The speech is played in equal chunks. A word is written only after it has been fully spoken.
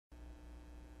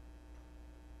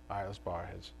All right, let's bow our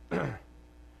heads.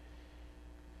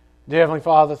 Dear Heavenly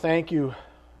Father, thank you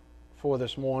for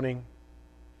this morning,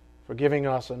 for giving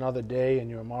us another day in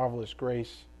your marvelous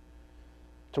grace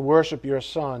to worship your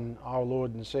Son, our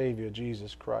Lord and Savior,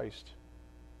 Jesus Christ.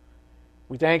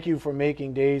 We thank you for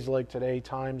making days like today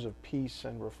times of peace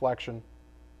and reflection,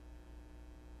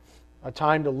 a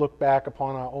time to look back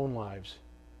upon our own lives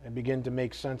and begin to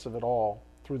make sense of it all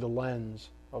through the lens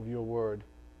of your word.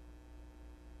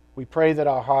 We pray that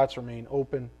our hearts remain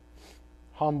open,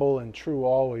 humble, and true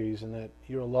always, and that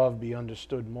your love be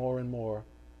understood more and more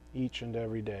each and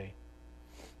every day.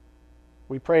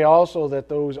 We pray also that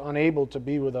those unable to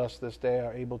be with us this day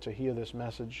are able to hear this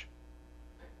message,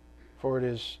 for it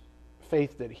is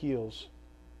faith that heals,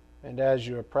 and as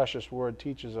your precious word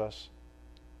teaches us,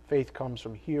 faith comes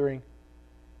from hearing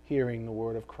the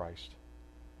word of Christ.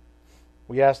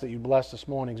 We ask that you bless this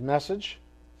morning's message.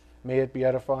 May it be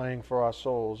edifying for our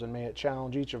souls, and may it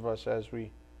challenge each of us as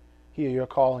we hear your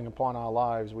calling upon our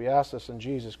lives. We ask this in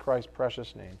Jesus Christ's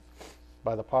precious name.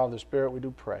 By the power of the Spirit we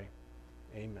do pray.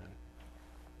 Amen.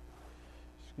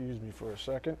 Excuse me for a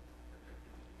second.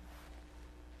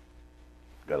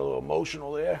 Got a little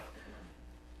emotional there.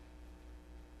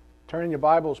 Turn in your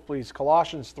Bibles, please.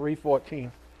 Colossians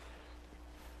 3:14.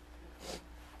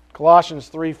 Colossians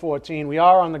 3:14. We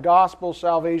are on the Gospel,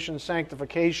 Salvation,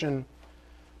 Sanctification,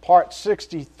 Part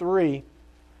 63.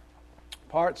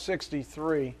 Part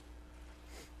 63.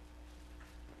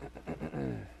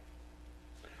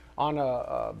 On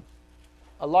a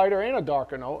lighter and a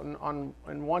darker note, and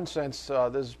in one sense,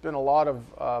 there's been a lot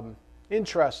of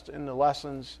interest in the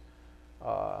lessons,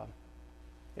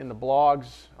 in the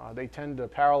blogs. They tend to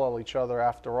parallel each other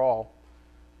after all.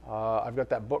 I've got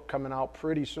that book coming out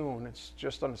pretty soon. It's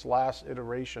just on its last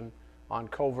iteration on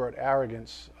covert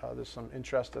arrogance. There's some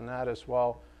interest in that as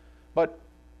well. But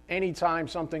anytime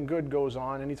something good goes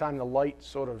on, anytime the light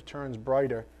sort of turns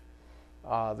brighter,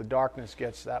 the darkness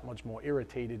gets that much more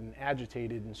irritated and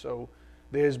agitated. And so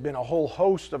there's been a whole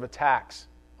host of attacks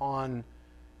on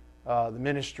the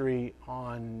ministry,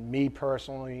 on me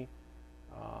personally.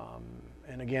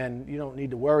 And again, you don't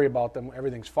need to worry about them.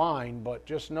 Everything's fine. But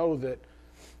just know that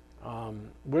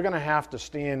we're going to have to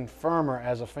stand firmer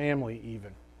as a family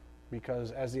even.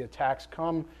 Because as the attacks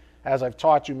come, as I've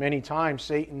taught you many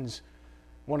times,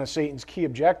 one of Satan's key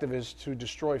objectives is to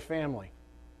destroy family.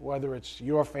 Whether it's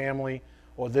your family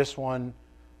or this one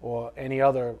or any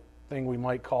other thing we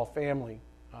might call family.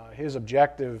 His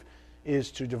objective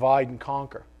is to divide and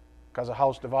conquer. Because a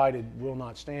house divided will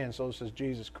not stand. So says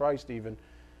Jesus Christ even.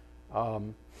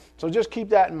 So just keep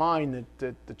that in mind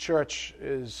that the church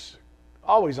is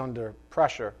always under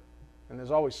pressure. And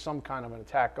there's always some kind of an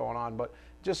attack going on. But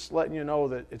just letting you know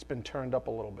that it's been turned up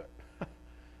a little bit.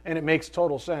 And it makes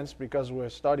total sense because we're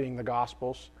studying the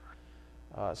Gospels,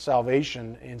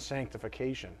 salvation and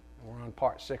sanctification. We're on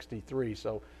part 63.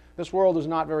 So this world is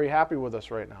not very happy with us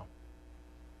right now.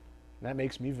 And that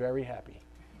makes me very happy.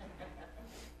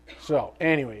 So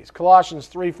anyways, Colossians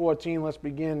 3:14, let's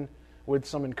begin with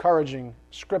some encouraging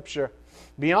scripture.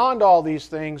 Beyond all these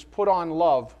things, put on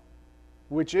love,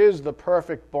 which is the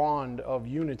perfect bond of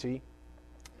unity.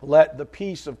 Let the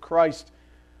peace of Christ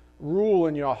rule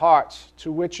in your hearts,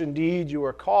 to which indeed you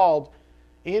are called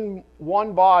in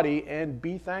one body, and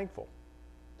be thankful.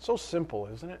 So simple,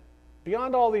 isn't it?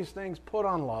 Beyond all these things, put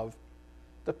on love,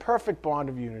 the perfect bond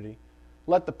of unity.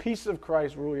 Let the peace of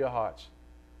Christ rule your hearts,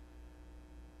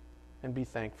 and be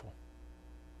thankful.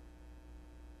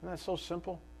 Isn't that so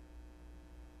simple?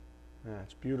 Yeah,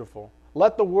 it's beautiful.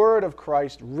 Let the word of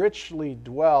Christ richly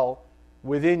dwell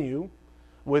within you,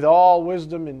 with all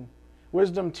wisdom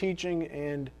teaching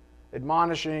and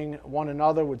admonishing one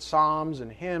another with psalms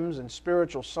and hymns and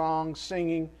spiritual songs,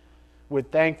 singing with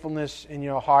thankfulness in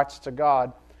your hearts to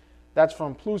God. That's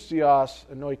from plusios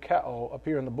anoikeo up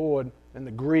here on the board in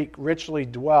the Greek, richly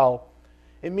dwell.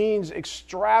 It means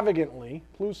extravagantly.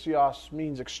 Plusios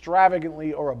means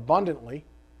extravagantly or abundantly.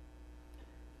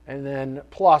 And then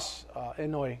plus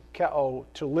anoikeo,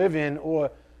 to live in or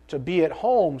to be at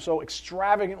home. So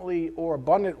extravagantly or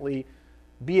abundantly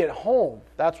be at home.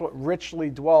 That's what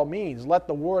richly dwell means. Let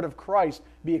the word of Christ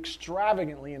be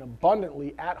extravagantly and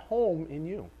abundantly at home in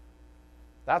you.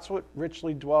 That's what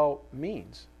richly dwell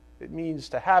means. It means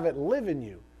to have it live in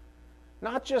you.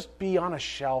 Not just be on a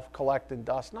shelf collecting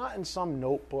dust, not in some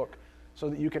notebook so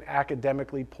that you can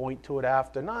academically point to it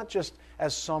after, not just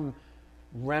as some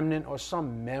remnant or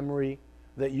some memory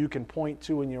that you can point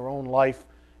to in your own life,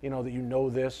 that you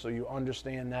know this or you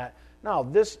understand that. No,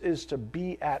 this is to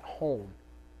be at home.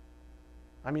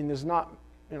 I mean, there's not,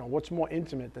 what's more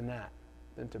intimate than that,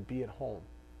 than to be at home.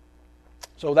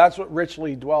 So that's what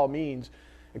richly dwell means.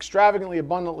 extravagantly,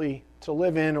 abundantly to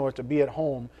live in or to be at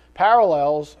home,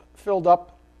 parallels filled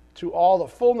up to all the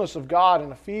fullness of God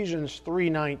in Ephesians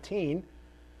 3:19,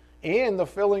 and the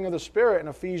filling of the Spirit in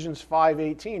Ephesians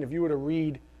 5:18. If you were to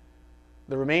read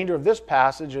the remainder of this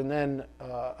passage and then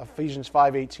Ephesians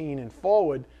 5:18 and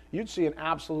forward, you'd see an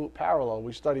absolute parallel.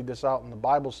 We studied this out in the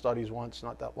Bible studies once,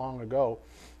 not that long ago,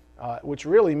 which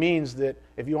really means that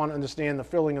if you want to understand the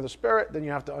filling of the Spirit, then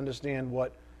you have to understand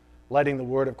what letting the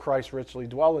Word of Christ richly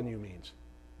dwell in you means,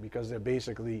 because they're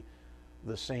basically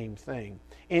the same thing.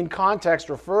 In context,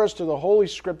 refers to the Holy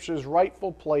Scripture's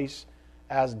rightful place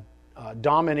as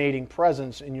dominating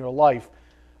presence in your life.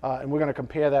 And we're going to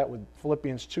compare that with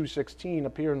Philippians 2:16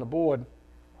 up here on the board.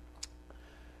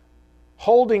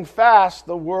 Holding fast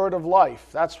the word of life.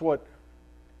 That's what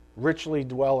richly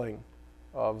dwelling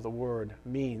of the word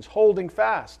means. Holding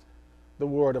fast the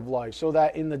word of life, so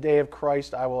that in the day of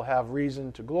Christ I will have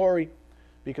reason to glory,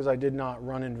 because I did not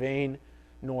run in vain,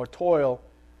 nor toil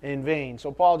in vain.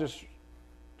 So Paul just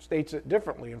states it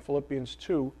differently in Philippians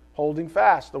 2, holding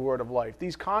fast the word of life.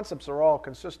 These concepts are all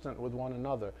consistent with one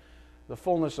another. The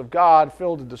fullness of God,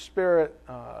 filled with the Spirit,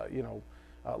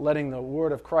 letting the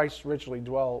word of Christ richly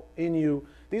dwell in you.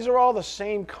 These are all the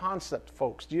same concept,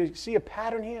 folks. Do you see a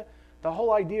pattern here? The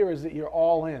whole idea is that you're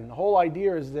all in. The whole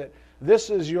idea is that this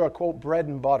is your, quote, bread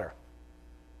and butter.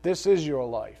 This is your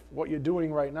life. What you're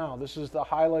doing right now. This is the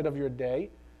highlight of your day.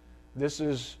 This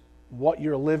is what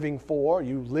you're living for.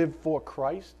 You live for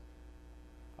Christ.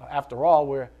 After all,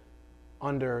 we're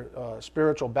under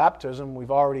spiritual baptism. We've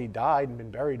already died and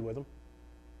been buried with Him.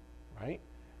 Right?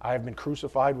 I have been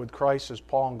crucified with Christ, says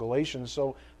Paul in Galatians.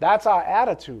 So that's our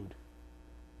attitude.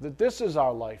 That this is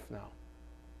our life now.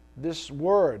 This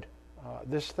word,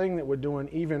 this thing that we're doing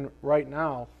even right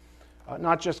now,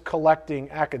 not just collecting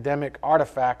academic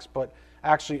artifacts, but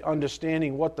actually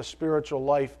understanding what the spiritual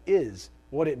life is,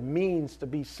 what it means to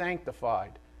be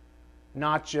sanctified,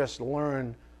 not just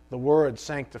learn the word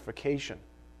sanctification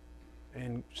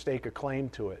and stake a claim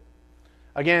to it.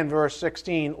 Again, verse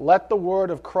 16, let the word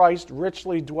of Christ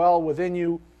richly dwell within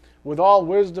you, with all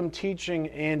wisdom teaching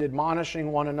and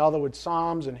admonishing one another with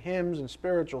psalms and hymns and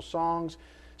spiritual songs,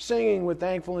 singing with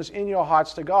thankfulness in your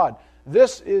hearts to God.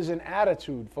 This is an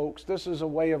attitude, folks. This is a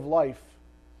way of life.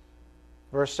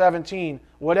 Verse 17,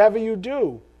 whatever you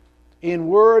do, in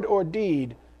word or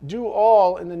deed, do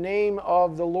all in the name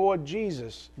of the Lord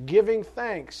Jesus, giving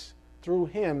thanks through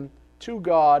Him to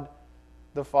God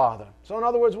the Father. So in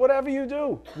other words, whatever you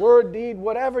do, word, deed,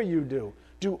 whatever you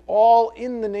do all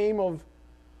in the name of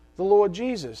the Lord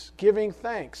Jesus, giving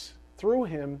thanks through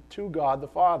Him to God the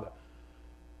Father.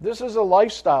 This is a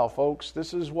lifestyle, folks.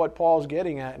 This is what Paul's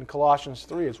getting at in Colossians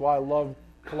 3. It's why I love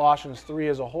Colossians 3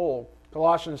 as a whole.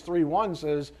 Colossians 3:1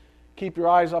 says, keep your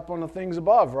eyes up on the things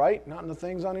above, right? Not on the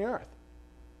things on the earth.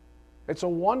 It's a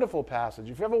wonderful passage.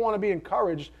 If you ever want to be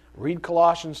encouraged, read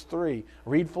Colossians 3,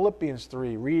 read Philippians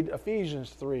 3, read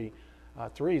Ephesians 3.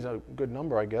 3 is a good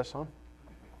number, I guess, huh?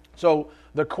 So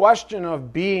the question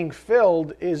of being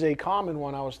filled is a common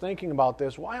one. I was thinking about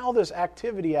this. Why all this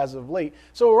activity as of late?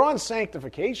 So we're on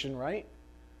sanctification, right?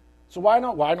 So why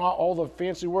not all the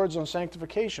fancy words on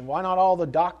sanctification? Why not all the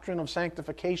doctrine of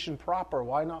sanctification proper?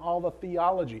 Why not all the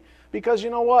theology? Because you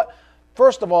know what?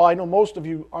 First of all, I know most of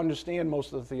you understand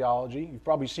most of the theology. You've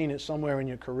probably seen it somewhere in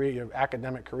your career, your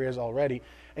academic careers already.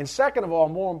 And second of all,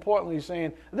 more importantly,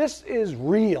 saying this is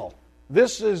real.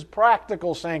 This is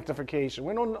practical sanctification.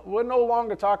 We're no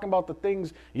longer talking about the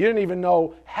things you didn't even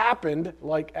know happened,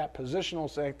 like at positional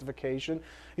sanctification.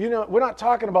 We're not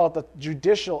talking about the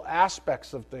judicial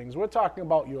aspects of things. We're talking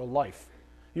about your life.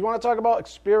 You want to talk about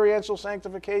experiential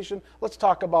sanctification? Let's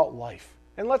talk about life.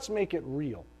 And let's make it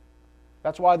real.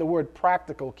 That's why the word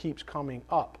practical keeps coming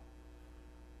up.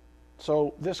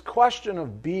 So this question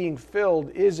of being filled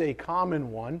is a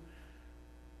common one.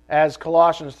 As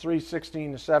Colossians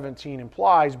 3:16-17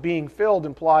 implies, being filled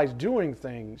implies doing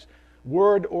things,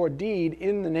 word or deed,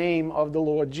 in the name of the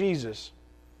Lord Jesus.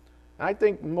 I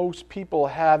think most people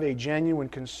have a genuine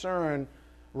concern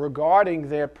regarding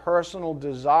their personal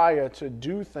desire to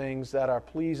do things that are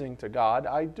pleasing to God.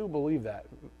 I do believe that.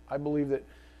 I believe that,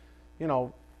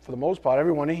 for the most part,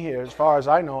 everyone here, as far as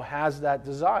I know, has that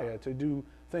desire to do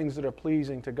things that are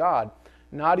pleasing to God.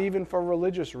 Not even for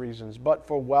religious reasons, but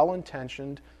for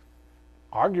well-intentioned,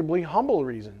 arguably humble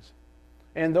reasons.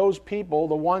 And those people,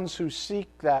 the ones who seek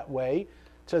that way,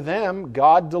 to them,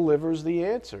 God delivers the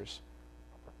answers.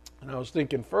 And I was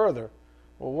thinking further,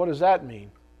 well, what does that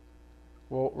mean?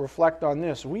 Well, reflect on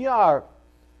this. We are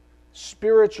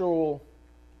spiritual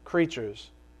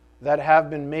creatures that have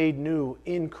been made new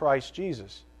in Christ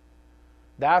Jesus.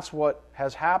 That's what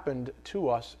has happened to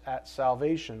us at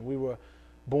salvation. We were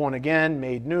born again,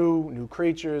 made new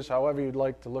creatures, however you'd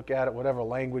like to look at it, whatever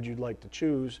language you'd like to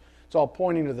choose. It's all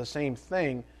pointing to the same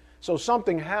thing. So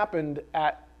something happened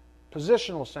at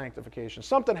positional sanctification.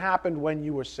 Something happened when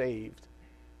you were saved.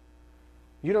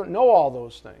 You don't know all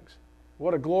those things.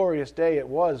 What a glorious day it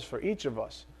was for each of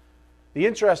us. The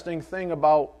interesting thing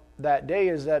about that day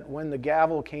is that when the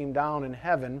gavel came down in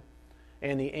heaven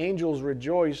and the angels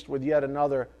rejoiced with yet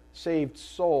another saved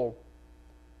soul,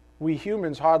 we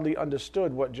humans hardly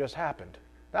understood what just happened.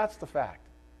 That's the fact.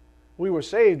 We were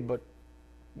saved, but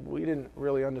we didn't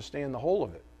really understand the whole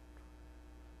of it.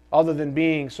 Other than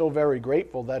being so very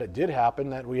grateful that it did happen,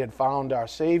 that we had found our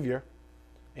Savior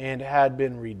and had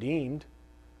been redeemed.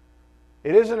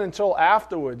 It isn't until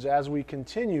afterwards, as we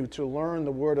continue to learn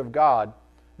the Word of God,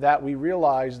 that we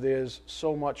realize there's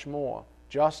so much more,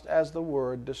 just as the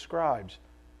Word describes.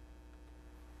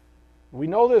 We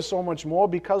know there's so much more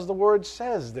because the Word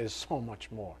says there's so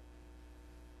much more.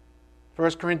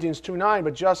 1 Corinthians 2:9,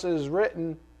 but just as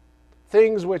written,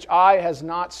 things which eye has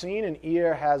not seen and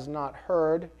ear has not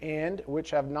heard, and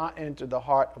which have not entered the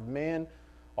heart of man,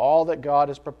 all that God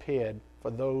has prepared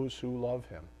for those who love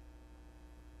Him.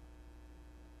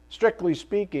 Strictly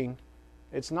speaking,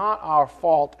 it's not our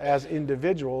fault as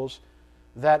individuals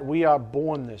that we are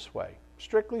born this way.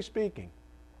 Strictly speaking.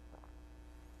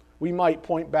 We might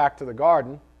point back to the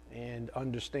garden and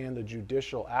understand the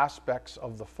judicial aspects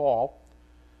of the fall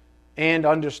and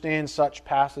understand such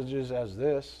passages as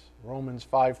this, Romans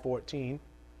 5:14.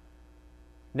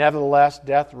 Nevertheless,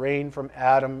 death reigned from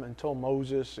Adam until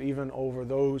Moses, even over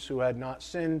those who had not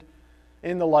sinned,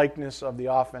 in the likeness of the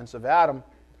offense of Adam,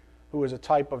 who is a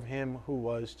type of him who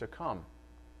was to come.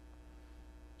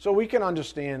 So we can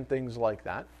understand things like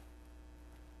that,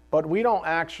 but we don't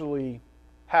actually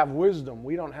have wisdom.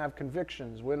 We don't have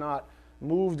convictions. We're not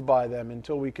moved by them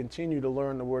until we continue to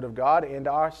learn the Word of God and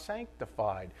are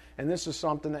sanctified. And this is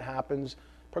something that happens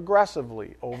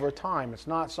progressively over time. It's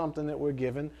not something that we're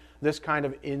given. This kind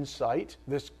of insight,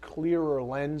 this clearer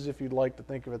lens, if you'd like to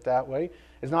think of it that way,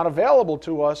 is not available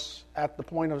to us at the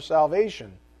point of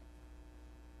salvation.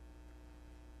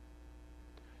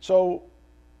 So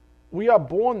we are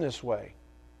born this way,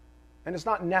 and it's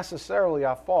not necessarily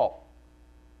our fault.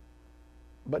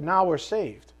 But now we're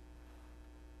saved.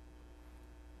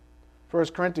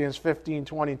 1 Corinthians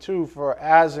 15:22, for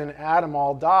as in Adam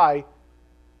all die,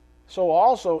 so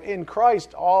also in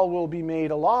Christ all will be made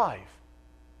alive.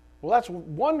 Well, that's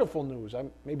wonderful news.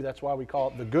 Maybe that's why we call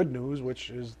it the good news,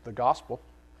 which is the gospel.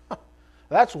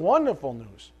 That's wonderful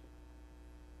news.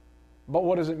 But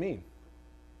what does it mean?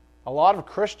 A lot of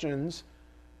Christians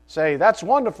say, that's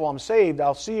wonderful, I'm saved,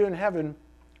 I'll see you in heaven,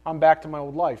 I'm back to my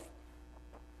old life.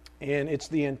 And it's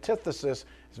the antithesis.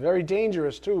 It's very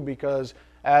dangerous, too, because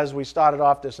as we started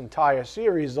off this entire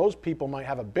series, those people might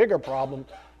have a bigger problem.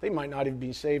 They might not even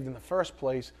be saved in the first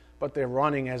place, but they're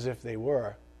running as if they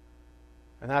were.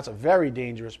 And that's a very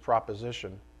dangerous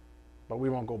proposition. But we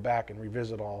won't go back and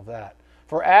revisit all of that.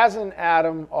 For as in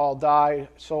Adam all die,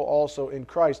 so also in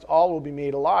Christ all will be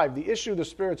made alive. The issue the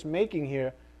Spirit's making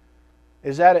here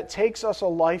is that it takes us a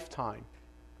lifetime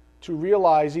to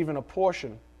realize even a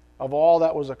portion of all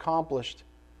that was accomplished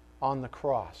on the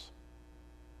cross.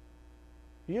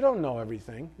 You don't know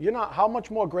everything. How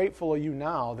much more grateful are you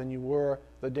now than you were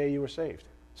the day you were saved?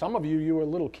 Some of you were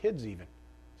little kids even.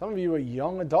 Some of you were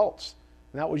young adults,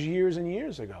 and that was years and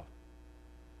years ago.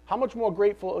 How much more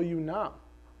grateful are you now?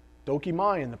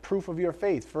 Dokimayan, the proof of your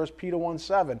faith, 1 Peter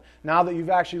 1:7. Now that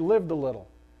you've actually lived a little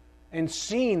and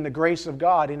seen the grace of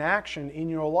God in action in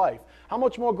your life. How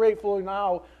much more grateful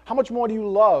now? How much more do you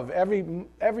love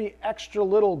every extra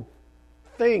little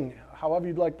thing, however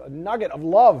you'd like, a nugget of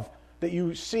love that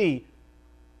you see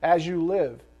as you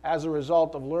live, as a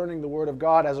result of learning the Word of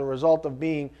God, as a result of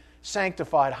being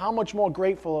sanctified? How much more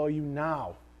grateful are you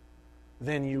now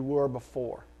than you were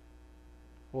before?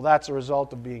 Well, that's a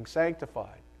result of being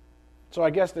sanctified. So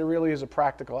I guess there really is a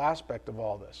practical aspect of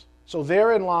all this. So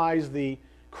therein lies the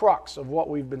crux of what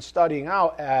we've been studying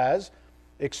out as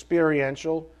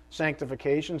experiential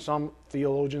sanctification. Some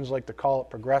theologians like to call it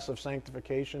progressive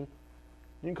sanctification.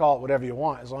 You can call it whatever you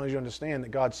want, as long as you understand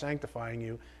that God's sanctifying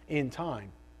you in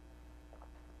time.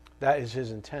 That is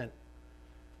His intent.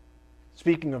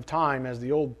 Speaking of time, as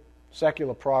the old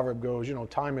secular proverb goes,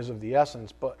 time is of the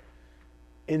essence. But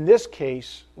in this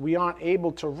case, we aren't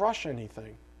able to rush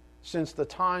anything, since the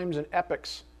times and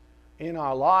epochs in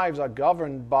our lives are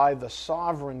governed by the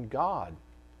sovereign God.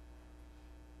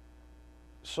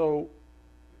 So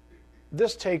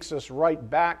this takes us right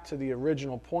back to the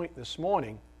original point this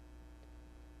morning,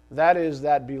 That is,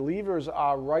 that believers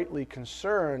are rightly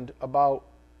concerned about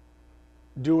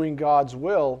doing God's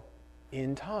will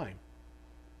in time.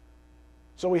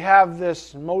 So we have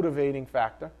this motivating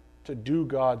factor to do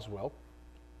God's will,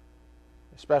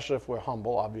 especially if we're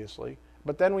humble, obviously.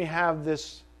 But then we have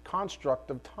this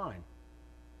construct of time.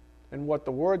 And what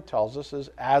the Word tells us is,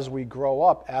 as we grow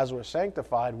up, as we're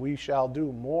sanctified, we shall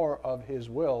do more of His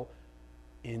will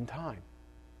in time.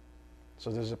 So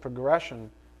there's a progression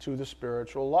to the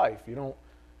spiritual life. You're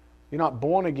not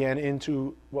born again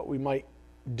into what we might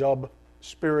dub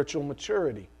spiritual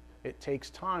maturity. It takes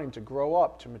time to grow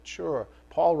up, to mature.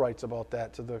 Paul writes about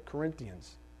that to the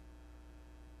Corinthians.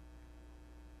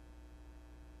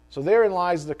 So therein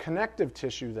lies the connective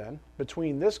tissue then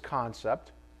between this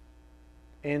concept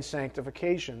and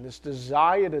sanctification, this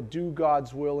desire to do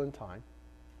God's will in time.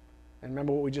 And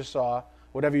remember what we just saw,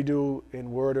 whatever you do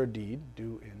in word or deed,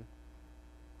 do in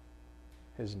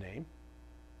His name.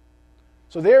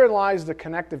 So therein lies the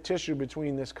connective tissue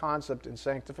between this concept and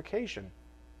sanctification.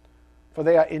 For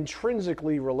they are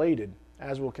intrinsically related,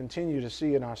 as we'll continue to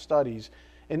see in our studies.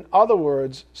 In other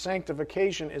words,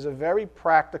 sanctification is a very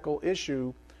practical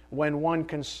issue when one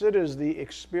considers the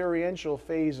experiential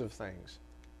phase of things.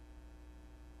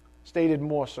 Stated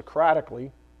more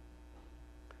Socratically,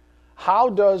 how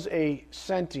does a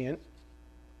sentient,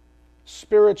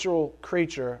 spiritual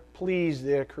creature please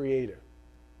their Creator?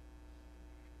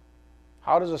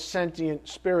 How does a sentient,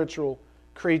 spiritual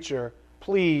creature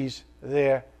please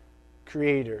their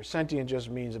Creator? Sentient just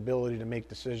means ability to make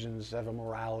decisions, have a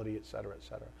morality, etc.,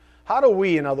 etc. How do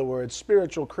we, in other words,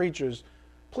 spiritual creatures,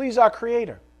 please our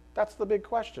Creator? That's the big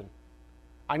question.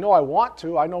 I know I want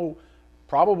to. I know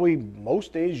probably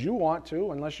most days you want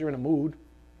to, unless you're in a mood,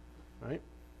 right?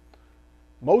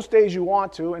 Most days you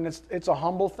want to, and it's a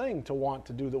humble thing to want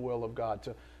to do the will of God,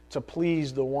 to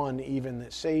please the one even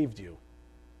that saved you.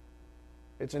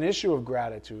 It's an issue of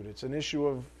gratitude. It's an issue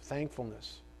of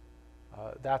thankfulness.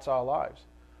 That's our lives.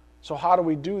 So how do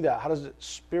we do that? How does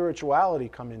spirituality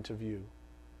come into view?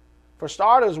 For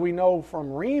starters, we know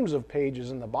from reams of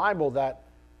pages in the Bible that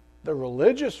the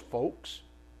religious folks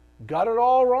got it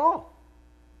all wrong.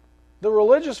 The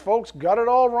religious folks got it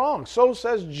all wrong. So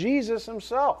says Jesus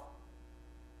Himself.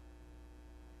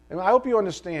 And I hope you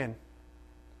understand,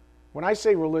 when I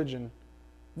say religion,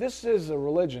 this is a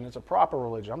religion. It's a proper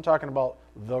religion. I'm talking about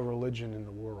the religion in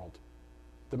the world.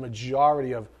 The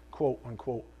majority of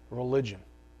quote-unquote religion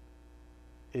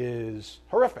is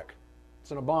horrific.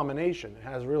 It's an abomination. It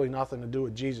has really nothing to do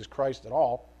with Jesus Christ at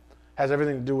all. It has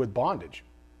everything to do with bondage.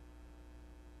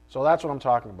 So that's what I'm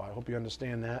talking about. I hope you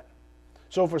understand that.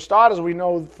 So for starters, we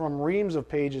know from reams of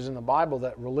pages in the Bible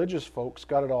that religious folks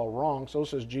got it all wrong. So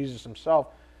says Jesus Himself.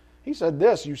 He said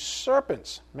this, you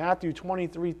serpents, Matthew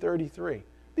 23:33.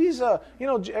 These,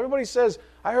 everybody says,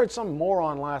 I heard some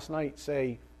moron last night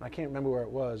say, I can't remember where it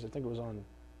was. I think it was on,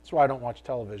 that's why I don't watch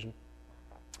television.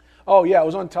 Oh, yeah, it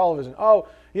was on television. Oh,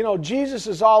 Jesus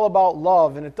is all about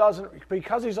love, and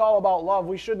because He's all about love,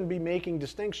 we shouldn't be making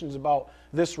distinctions about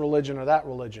this religion or that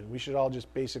religion. We should all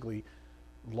just basically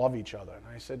love each other.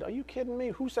 And I said, are you kidding me?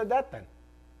 Who said that then?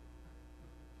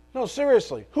 No,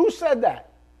 seriously, who said that?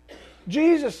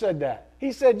 Jesus said that.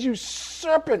 He said, you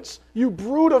serpents, you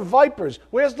brood of vipers,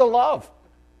 where's the love?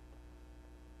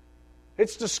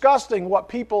 It's disgusting what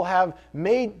people have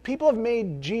made. People have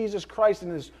made Jesus Christ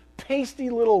into this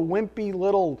pasty little, wimpy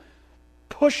little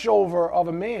pushover of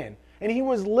a man. And He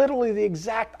was literally the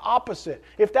exact opposite.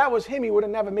 If that was Him, He would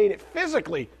have never made it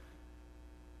physically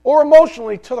or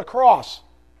emotionally to the cross,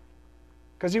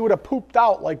 because He would have pooped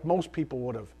out like most people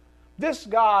would have. This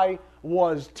guy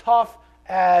was tough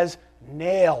as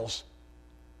nails.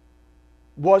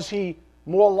 Was He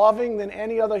more loving than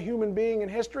any other human being in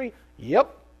history?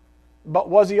 Yep. But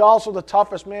was He also the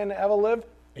toughest man to ever live?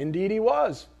 Indeed He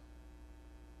was.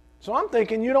 So I'm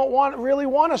thinking you don't really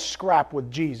want to scrap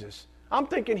with Jesus. I'm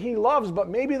thinking He loves, but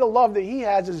maybe the love that He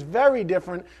has is very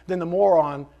different than the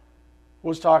moron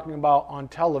was talking about on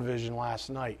television last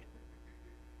night.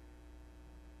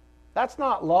 That's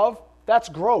not love. That's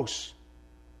gross.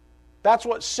 That's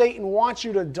what Satan wants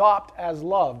you to adopt as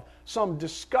love. Some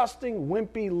disgusting,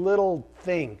 wimpy little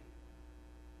thing.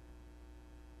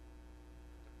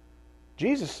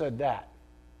 Jesus said that.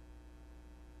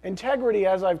 Integrity,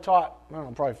 as I've taught, I don't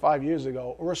know, probably 5 years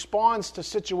ago, responds to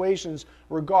situations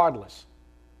regardless.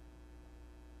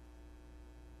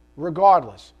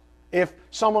 Regardless. If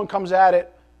someone comes at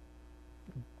it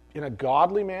in a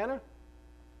godly manner,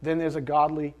 then there's a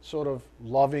godly, sort of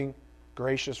loving,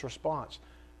 gracious response.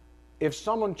 If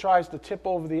someone tries to tip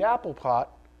over the apple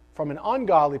pot from an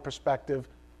ungodly perspective,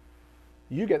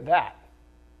 you get that.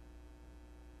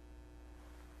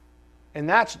 And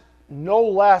that's no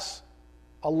less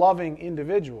a loving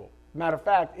individual. Matter of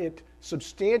fact, it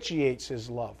substantiates his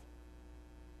love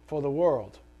for the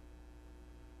world.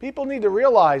 People need to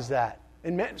realize that.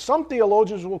 And some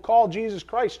theologians will call Jesus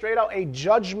Christ straight out a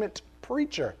judgment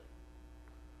preacher.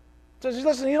 Says,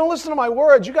 listen, you don't listen to my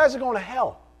words, you guys are going to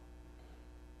hell.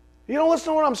 You don't listen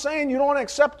to what I'm saying, you don't want to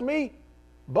accept me,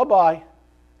 bye-bye.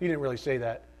 He didn't really say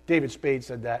that. David Spade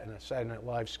said that in a Saturday Night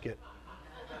Live skit,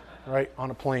 right,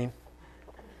 on a plane.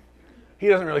 He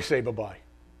doesn't really say bye-bye.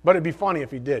 But it'd be funny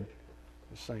if he did.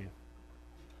 Just saying.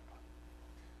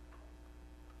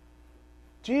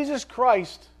 Jesus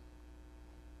Christ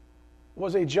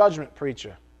was a judgment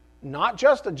preacher. Not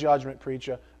just a judgment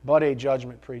preacher, but a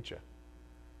judgment preacher.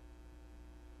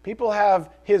 People have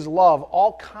his love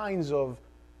all kinds of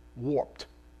warped.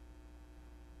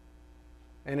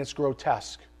 And it's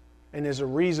grotesque. And there's a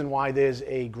reason why there's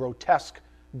a grotesque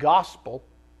gospel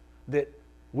that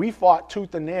we fought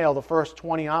tooth and nail the first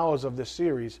 20 hours of this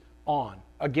series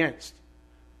against.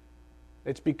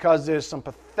 It's because there's some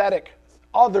pathetic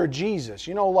other Jesus.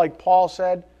 You know, like Paul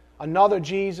said, another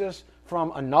Jesus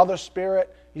from another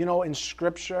spirit, you know, in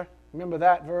Scripture. Remember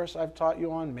that verse I've taught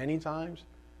you on many times?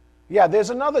 Yeah, there's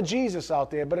another Jesus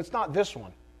out there, but it's not this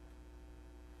one.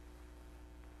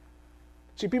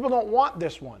 See, people don't want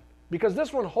this one because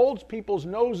this one holds people's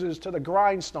noses to the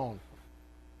grindstone.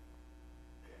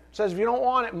 It says, if you don't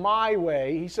want it my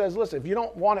way, he says, listen, if you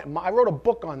don't want it I wrote a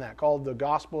book on that called The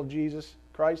Gospel of Jesus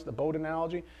Christ, the boat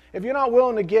analogy. If you're not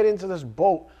willing to get into this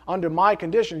boat under my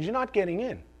conditions, you're not getting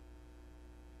in.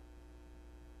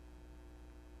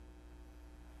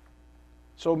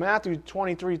 So Matthew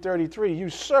 23:33, you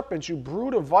serpents, you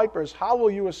brood of vipers, how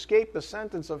will you escape the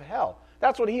sentence of hell?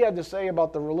 That's what he had to say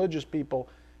about the religious people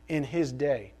in his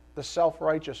day, the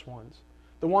self-righteous ones,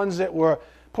 the ones that were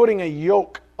putting a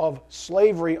yoke of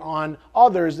slavery on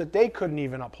others that they couldn't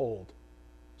even uphold.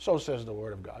 So says the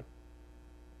Word of God.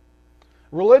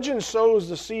 Religion sows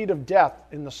the seed of death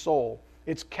in the soul.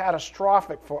 It's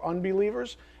catastrophic for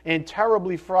unbelievers and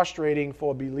terribly frustrating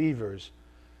for believers.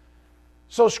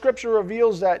 So Scripture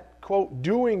reveals that, quote,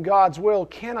 doing God's will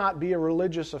cannot be a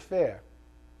religious affair.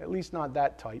 At least not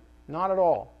that type. Not at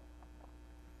all.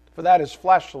 For that is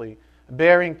fleshly,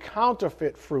 bearing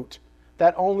counterfeit fruit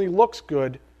that only looks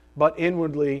good, but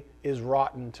inwardly is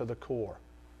rotten to the core.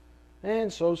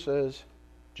 And so says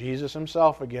Jesus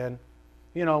himself again.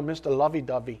 You know, Mr.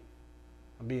 Lovey-Dovey.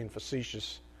 I'm being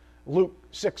facetious. Luke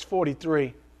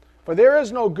 6:43. For there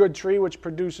is no good tree which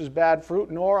produces bad fruit,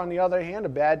 nor, on the other hand, a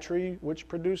bad tree which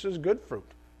produces good fruit.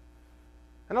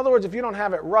 In other words, if you don't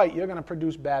have it right, you're going to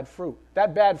produce bad fruit.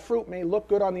 That bad fruit may look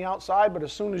good on the outside, but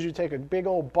as soon as you take a big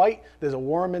old bite, there's a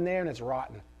worm in there and it's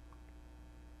rotten.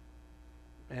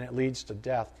 And it leads to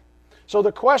death. So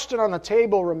the question on the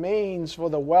table remains for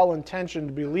the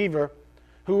well-intentioned believer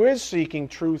who is seeking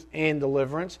truth and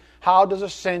deliverance. How does a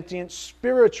sentient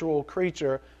spiritual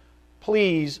creature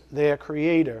please their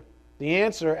Creator? The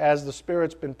answer, as the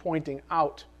Spirit's been pointing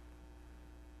out,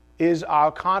 is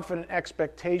our confident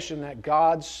expectation that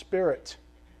God's Spirit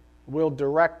will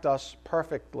direct us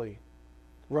perfectly,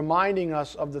 reminding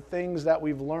us of the things that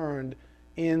we've learned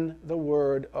in the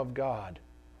Word of God.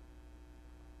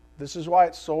 This is why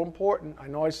it's so important. I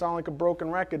know I sound like a broken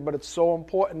record, but it's so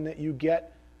important that you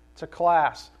get to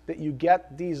class, that you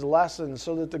get these lessons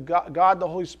so that God, the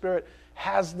Holy Spirit,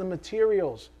 has the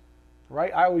materials.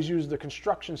 Right? I always use the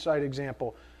construction site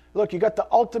example. Look, you got the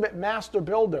ultimate master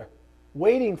builder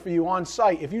waiting for you on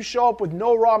site. If you show up with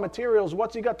no raw materials,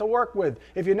 what's he got to work with?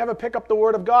 If you never pick up the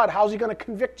Word of God, how's he going to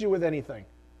convict you with anything?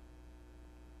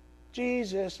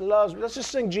 Jesus loves me. Let's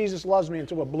just sing Jesus loves me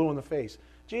until we're blue in the face.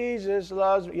 Jesus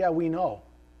loves me. Yeah, we know.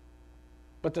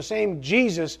 But the same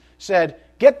Jesus said,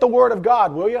 get the Word of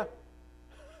God, will you?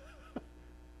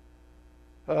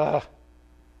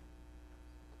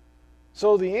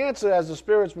 So the answer, as the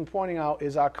Spirit's been pointing out,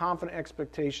 is our confident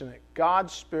expectation that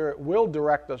God's Spirit will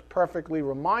direct us perfectly,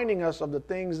 reminding us of the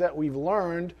things that we've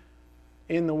learned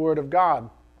in the Word of God.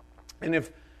 And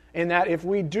that if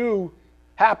we do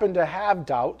happen to have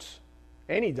doubts,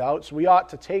 any doubts, we ought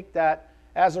to take that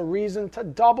as a reason to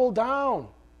double down.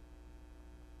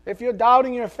 If you're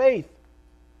doubting your faith,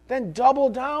 then double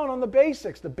down on the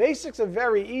basics. The basics are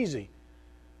very easy.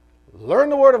 Learn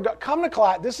the Word of God. Come to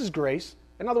class. This is grace.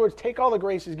 In other words, take all the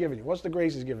grace He's given you. What's the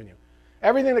grace He's given you?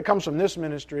 Everything that comes from this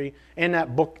ministry and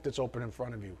that book that's open in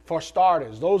front of you. For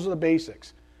starters, those are the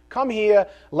basics. Come here,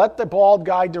 let the bald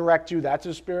guy direct you. That's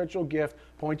a spiritual gift.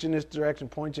 Point you in this direction,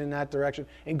 point you in that direction.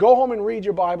 And go home and read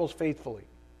your Bibles faithfully.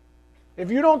 If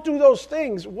you don't do those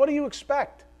things, what do you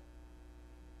expect?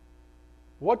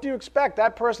 What do you expect?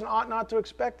 That person ought not to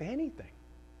expect anything.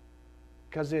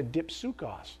 Because they're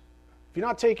dipsukos. If you're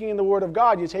not taking in the Word of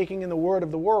God, you're taking in the word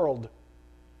of the world.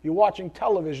 You're watching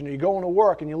television, or you're going to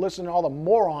work, and you're listening to all the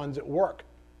morons at work.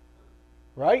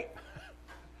 Right?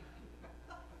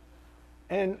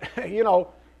 And,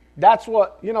 that's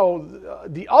what,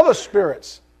 the other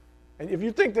spirits. And if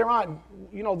you think there aren't,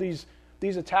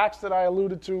 these attacks that I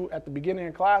alluded to at the beginning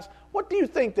of class, what do you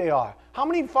think they are? How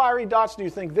many fiery dots do you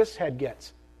think this head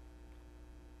gets?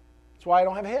 That's why I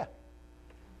don't have hair.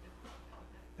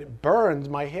 It burns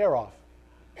my hair off.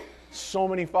 So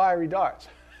many fiery darts.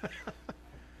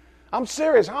 I'm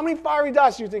serious. How many fiery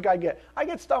dots do you think I get? I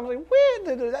get stuff. I'm like,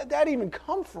 where did that even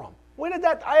come from? Where did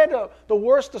that? I had the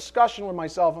worst discussion with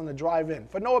myself on the drive in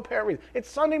for no apparent reason. It's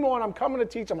Sunday morning. I'm coming to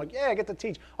teach. I'm like, yeah, I get to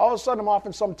teach. All of a sudden, I'm off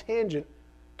in some tangent,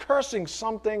 cursing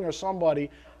something or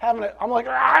somebody. I'm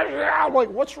like,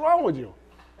 what's wrong with you?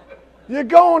 You're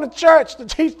going to church to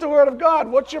teach the Word of God.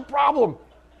 What's your problem?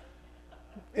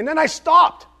 And then I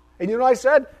stopped. And you know what I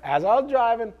said? As I was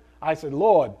driving, I said,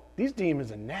 Lord, these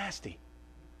demons are nasty.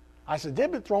 I said,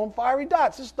 they've been throwing fiery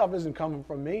dots. This stuff isn't coming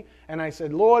from me. And I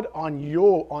said, Lord, on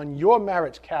your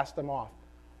merits, cast them off.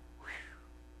 Whew.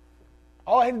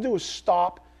 All I had to do was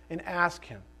stop and ask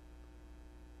him.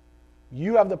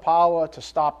 You have the power to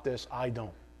stop this. I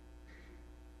don't.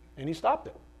 And he stopped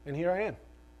it. And here I am,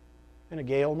 in a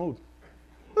gay old mood.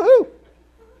 Woohoo!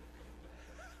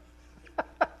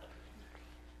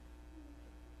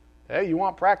 Hey, you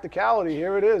want practicality,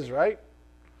 here it is, right?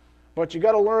 But you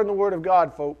got to learn the Word of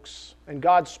God, folks. And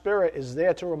God's Spirit is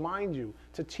there to remind you,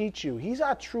 to teach you. He's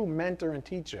our true mentor and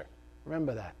teacher.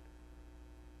 Remember that.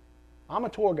 I'm a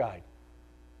tour guide.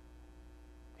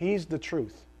 He's the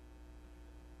truth.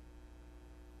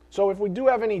 So if we do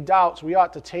have any doubts, we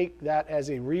ought to take that as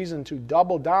a reason to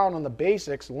double down on the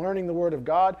basics, learning the Word of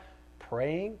God,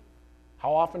 praying.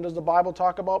 How often does the Bible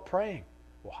talk about praying?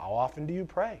 Well, how often do you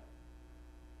pray?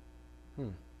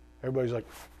 Everybody's like,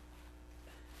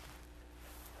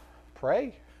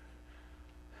 pray?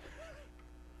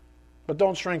 But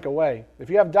don't shrink away.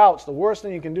 If you have doubts, the worst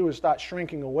thing you can do is start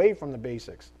shrinking away from the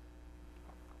basics.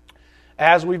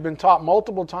 As we've been taught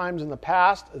multiple times in the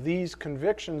past, these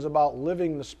convictions about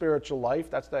living the spiritual life,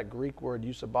 that's that Greek word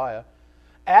eusebia,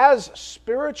 as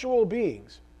spiritual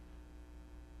beings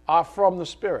are from the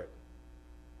Spirit.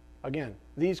 Again,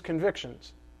 these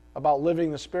convictions about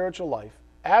living the spiritual life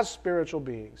as spiritual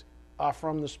beings are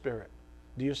from the Spirit.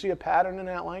 Do you see a pattern in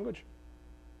that language?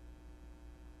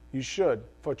 You should,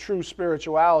 for true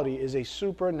spirituality is a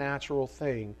supernatural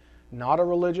thing, not a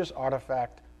religious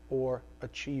artifact or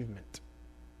achievement.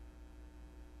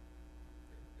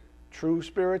 True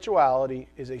spirituality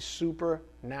is a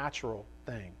supernatural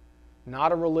thing,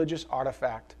 not a religious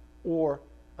artifact or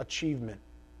achievement.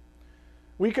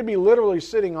 We could be literally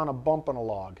sitting on a bump in a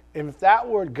log. If that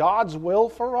were God's will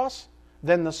for us,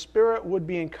 then the Spirit would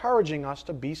be encouraging us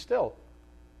to be still.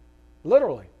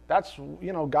 Literally. That's,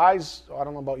 guys, I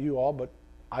don't know about you all, but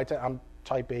I'm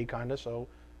type A kind of, so.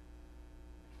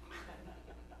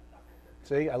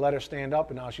 See, I let her stand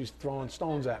up, and now she's throwing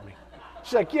stones at me.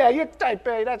 She's like, yeah, you're type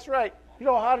A, that's right. You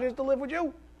know how hard it is to live with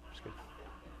you? Just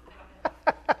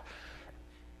kidding.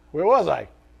 Where was I?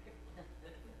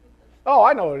 Oh,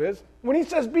 I know what it is. When he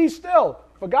says be still,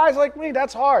 for guys like me,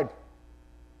 that's hard.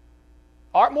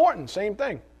 Art Morton, same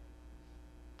thing.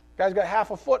 Guy's got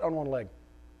half a foot on one leg.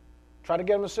 Try to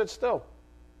get him to sit still.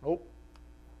 Nope.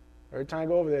 Every time I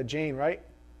go over there, Jane, right?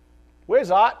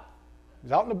 Where's Art?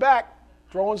 He's out in the back,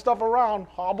 throwing stuff around,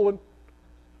 hobbling.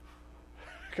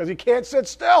 Because he can't sit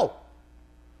still.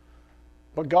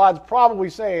 But God's probably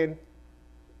saying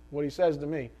what he says to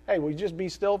me. Hey, will you just be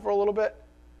still for a little bit?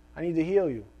 I need to heal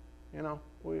you.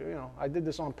 I did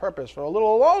this on purpose for a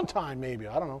long time maybe.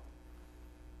 I don't know.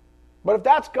 But if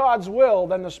that's God's will,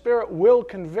 then the Spirit will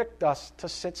convict us to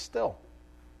sit still.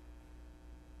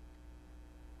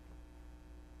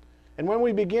 And when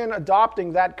we begin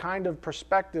adopting that kind of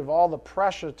perspective, all the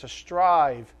pressure to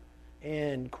strive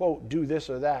and, quote, do this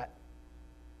or that,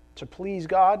 to please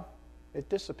God, it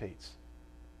dissipates.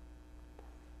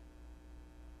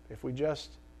 If we just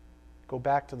go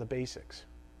back to the basics,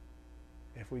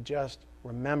 if we just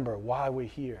remember why we're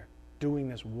here, doing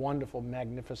this wonderful,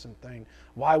 magnificent thing,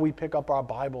 why we pick up our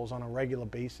Bibles on a regular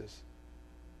basis,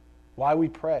 why we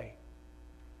pray,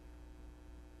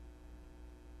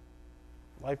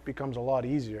 life becomes a lot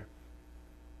easier.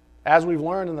 As we've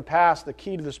learned in the past, the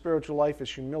key to the spiritual life is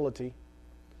humility.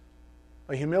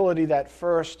 A humility that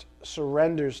first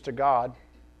surrenders to God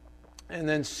and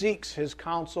then seeks His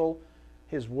counsel,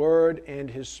 His Word,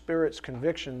 and His Spirit's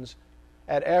convictions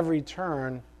at every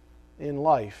turn in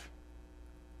life.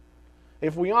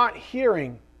 If we aren't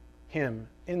hearing Him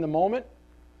in the moment,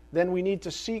 then we need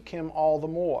to seek Him all the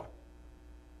more,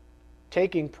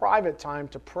 taking private time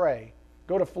to pray.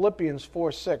 Go to Philippians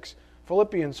 4:6.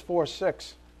 Philippians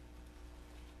 4:6.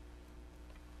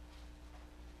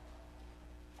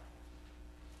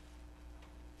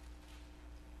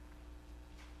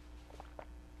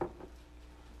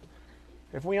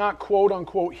 If we aren't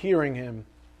quote-unquote hearing Him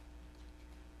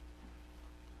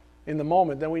in the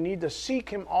moment, then we need to seek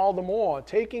Him all the more,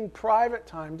 taking private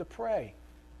time to pray.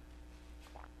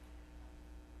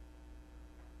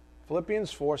 Philippians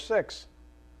 4:6.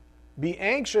 Be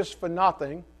anxious for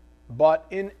nothing, but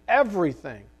in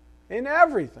everything,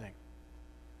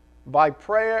 by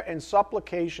prayer and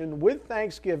supplication with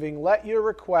thanksgiving, let your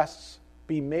requests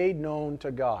be made known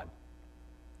to God.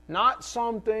 Not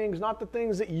some things, not the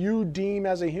things that you deem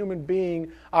as a human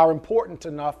being are important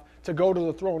enough to go to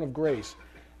the throne of grace.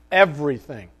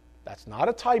 Everything. That's not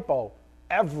a typo.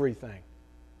 Everything.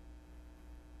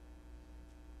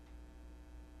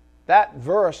 That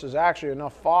verse is actually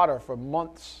enough fodder for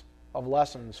months of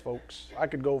lessons, folks. I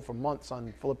could go for months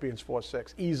on Philippians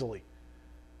 4:6 easily.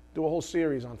 Do a whole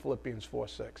series on Philippians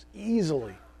 4:6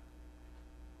 easily.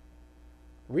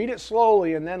 Read it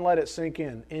slowly and then let it sink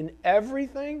in. In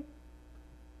everything,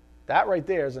 that right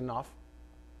there is enough.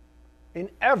 In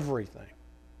everything,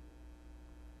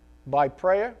 by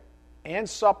prayer and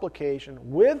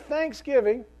supplication with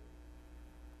thanksgiving,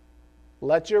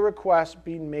 let your requests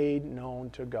be made known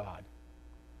to God.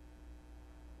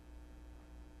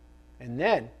 And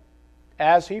then,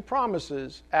 as He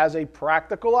promises, as a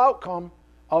practical outcome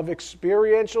of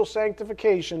experiential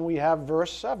sanctification, we have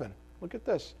verse 7. Look at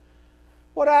this.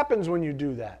 What happens when you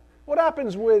do that? What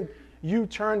happens when you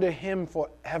turn to Him for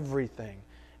everything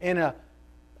in an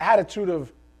attitude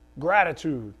of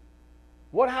gratitude?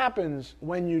 What happens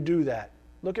when you do that?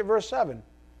 Look at verse 7.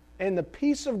 And the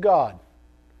peace of God.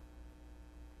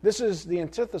 This is the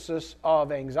antithesis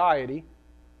of anxiety,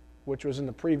 which was in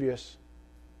the previous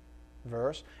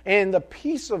verse. And the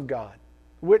peace of God,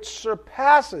 which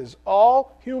surpasses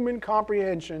all human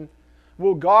comprehension,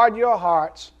 will guard your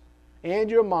hearts and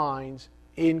your minds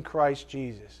in Christ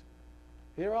Jesus.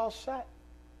 You're all set.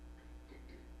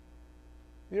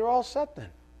 You're all set then.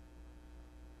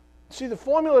 See, the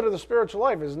formula to the spiritual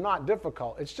life is not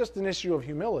difficult. It's just an issue of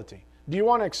humility. Do you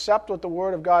want to accept what the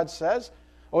Word of God says?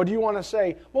 Or do you want to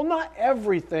say, well, not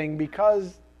everything,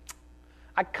 because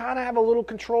I kind of have a little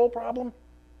control problem?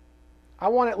 I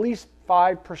want at least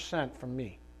 5% from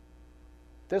me.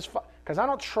 Because I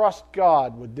don't trust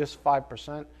God with this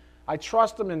 5%. I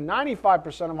trust Him in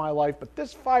 95% of my life, but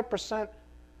this 5%,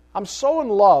 I'm so in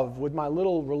love with my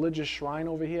little religious shrine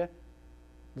over here,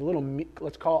 the little me,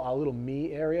 let's call it our little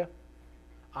me area.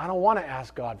 I don't want to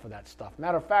ask God for that stuff.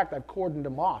 Matter of fact, I've cordoned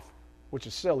Him off, which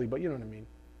is silly, but you know what I mean.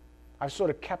 I've sort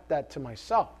of kept that to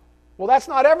myself. Well, that's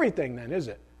not everything then, is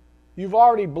it? You've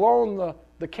already blown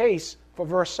the case for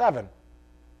verse 7.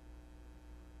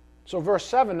 So verse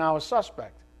 7 now is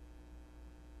suspect.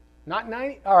 Not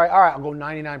 90? All right, I'll go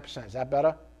 99%. Is that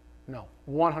better? No,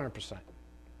 100%.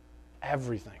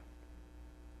 Everything.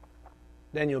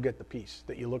 Then you'll get the peace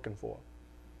that you're looking for.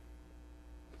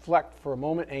 Reflect for a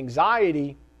moment.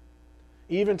 Anxiety,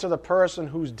 even to the person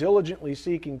who's diligently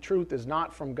seeking truth, is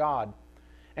not from God.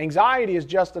 Anxiety is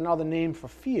just another name for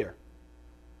fear.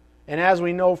 And as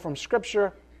we know from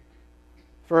Scripture,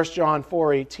 1 John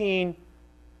 4:18,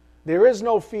 there is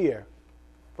no fear.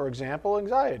 For example,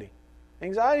 anxiety.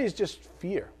 Anxiety is just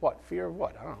fear. What? Fear of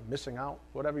what? I don't know, missing out,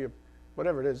 whatever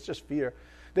it is, just fear.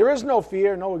 There is no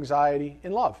fear, no anxiety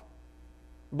in love.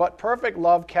 But perfect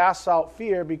love casts out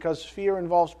fear, because fear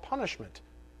involves punishment.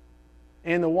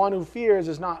 And the one who fears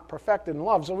is not perfected in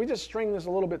love. So we just string this a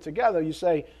little bit together. You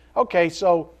say, okay,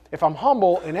 so if I'm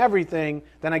humble in everything,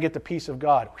 then I get the peace of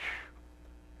God.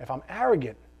 If I'm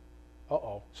arrogant,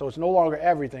 so it's no longer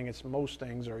everything, it's most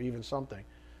things or even something.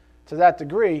 To that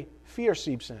degree, fear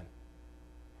seeps in.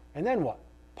 And then what?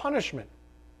 Punishment.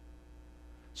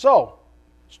 So,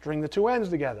 string the two ends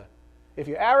together. If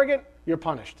you're arrogant, you're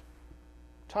punished.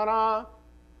 Ta-da!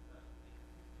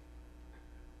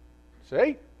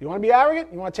 See? You want to be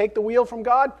arrogant? You want to take the wheel from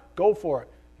God? Go for it.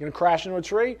 You're going to crash into a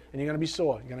tree, and you're going to be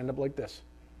sore. You're going to end up like this.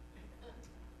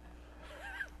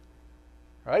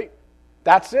 Right?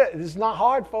 That's it. It's not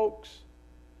hard, folks.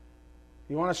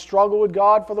 You want to struggle with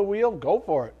God for the wheel? Go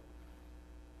for it.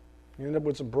 You end up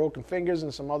with some broken fingers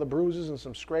and some other bruises and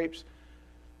some scrapes.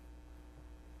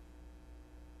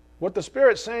 What the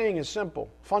Spirit's saying is simple,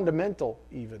 fundamental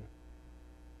even.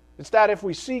 It's that if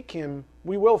we seek Him,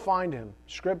 we will find Him.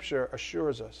 Scripture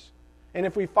assures us. And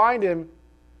if we find Him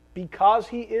because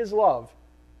He is love,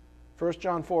 1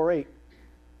 John 4:8,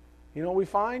 you know what we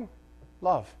find?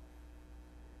 Love.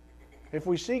 If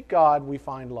we seek God, we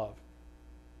find love.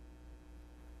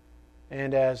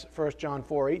 And as 1 John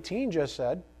 4:18 just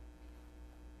said,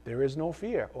 there is no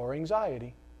fear or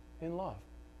anxiety in love.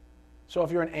 So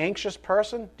if you're an anxious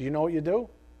person, do you know what you do?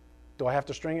 Do I have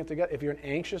to string it together? If you're an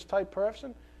anxious type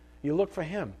person, you look for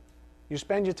Him. You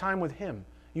spend your time with Him.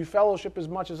 You fellowship as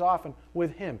much as often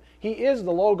with Him. He is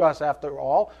the Logos after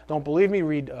all. Don't believe me?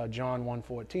 Read John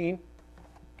 1:14.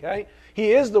 Okay?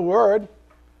 He is the Word.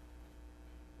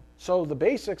 So the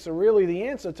basics are really the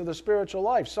answer to the spiritual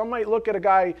life. Some might look at a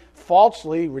guy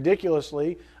falsely,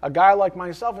 ridiculously, a guy like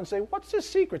myself, and say, what's his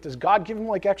secret? Does God give him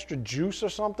like extra juice or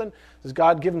something? Does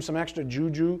God give him some extra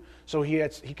juju so he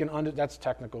can that's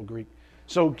technical Greek.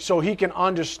 So he can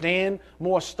understand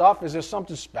more stuff? Is there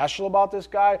something special about this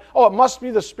guy? Oh, it must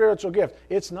be the spiritual gift.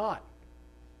 It's not.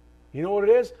 You know what it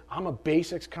is? I'm a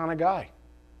basics kind of guy.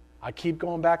 I keep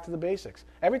going back to the basics.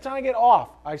 Every time I get off,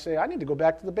 I say, I need to go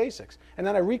back to the basics. And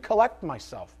then I recollect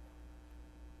myself.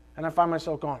 And I find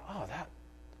myself going,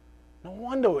 no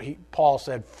wonder Paul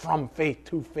said, from faith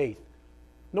to faith.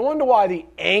 No wonder why the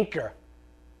anchor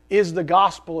is the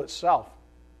gospel itself.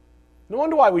 No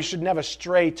wonder why we should never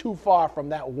stray too far from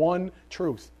that one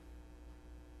truth.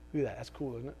 Look at that. That's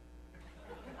cool, isn't it?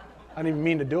 I didn't even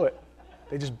mean to do it.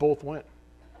 They just both went.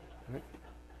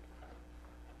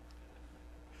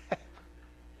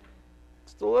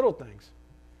 The little things.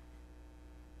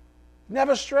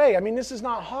 Never stray. I mean, this is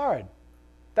not hard.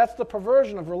 That's the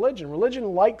perversion of religion.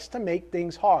 Religion likes to make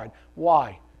things hard.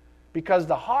 Why? Because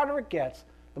the harder it gets,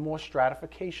 the more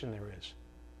stratification there is.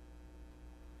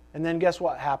 And then guess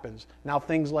what happens? Now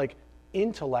things like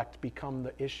intellect become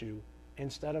the issue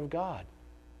instead of God.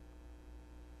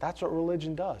 That's what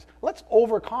religion does. Let's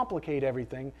overcomplicate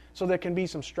everything so there can be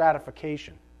some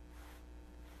stratification.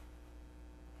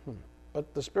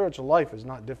 But the spiritual life is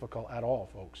not difficult at all,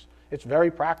 folks. It's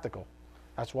very practical.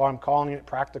 That's why I'm calling it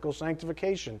practical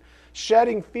sanctification.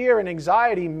 Shedding fear and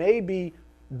anxiety may be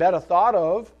better thought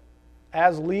of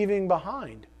as leaving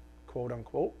behind, quote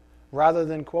unquote, rather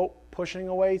than, quote, pushing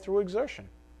away through exertion.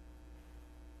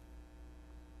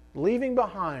 Leaving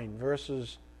behind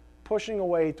versus pushing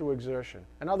away through exertion.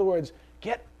 In other words,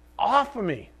 get off of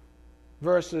me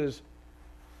versus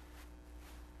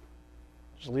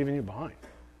just leaving you behind.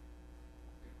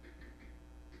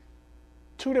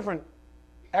 Two different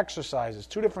exercises,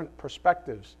 two different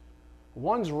perspectives.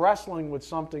 One's wrestling with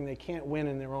something they can't win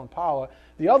in their own power.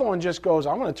 The other one just goes,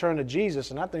 I'm going to turn to Jesus,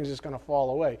 and that thing's just going to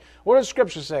fall away. What does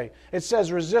Scripture say? It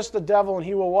says, resist the devil, and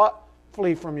he will what?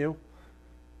 Flee from you.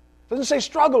 It doesn't say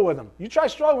struggle with him. You try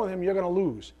struggling with him, you're going to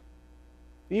lose.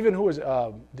 Even who was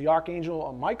the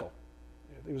archangel Michael.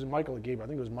 It was Michael that gave it. I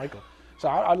think it was Michael. So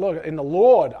I look, in the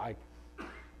Lord,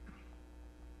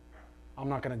 I'm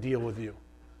not going to deal with you.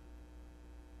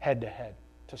 Head to head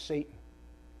to Satan.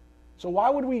 So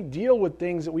why would we deal with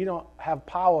things that we don't have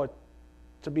power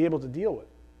to be able to deal with?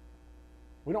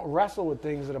 We don't wrestle with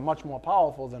things that are much more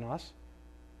powerful than us,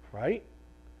 right?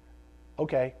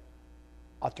 Okay,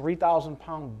 a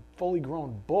 3,000-pound fully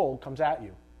grown bull comes at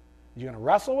you. You going to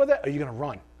wrestle with it or are you going to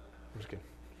run? I'm just kidding.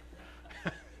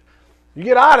 You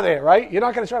get out of there, right? You're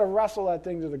not going to try to wrestle that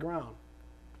thing to the ground.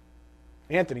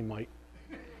 Anthony might.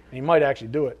 He might actually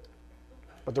do it.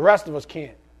 But the rest of us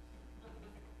can't.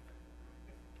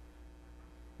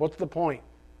 What's the point?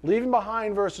 Leaving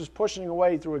behind versus pushing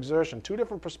away through exertion. Two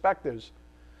different perspectives.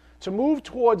 To move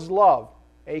towards love,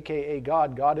 a.k.a.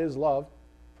 God, God is love,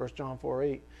 1 John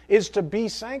 4:8, is to be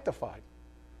sanctified.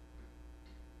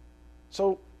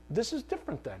 So this is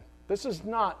different then. This is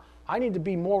not, I need to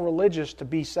be more religious to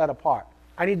be set apart.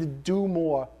 I need to do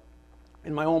more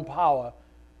in my own power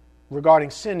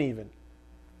regarding sin even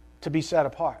to be set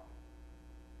apart.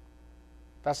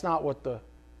 That's not what the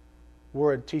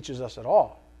Word teaches us at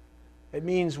all. It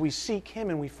means we seek Him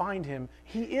and we find Him.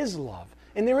 He is love.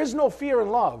 And there is no fear in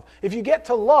love. If you get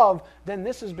to love, then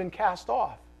this has been cast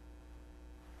off.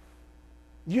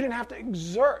 You didn't have to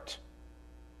exert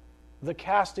the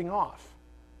casting off.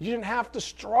 You didn't have to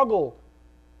struggle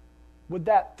with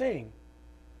that thing.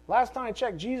 Last time I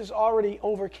checked, Jesus already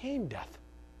overcame death.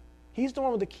 He's the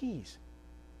one with the keys.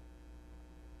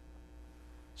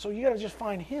 So you got to just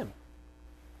find Him.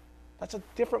 That's a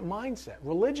different mindset.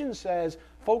 Religion says,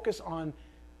 focus on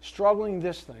struggling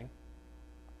this thing.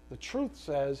 The truth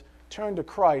says, turn to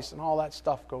Christ and all that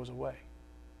stuff goes away.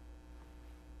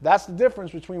 That's the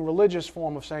difference between religious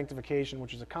form of sanctification,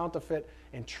 which is a counterfeit,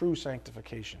 and true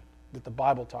sanctification that the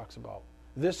Bible talks about.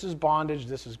 This is bondage,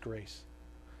 this is grace.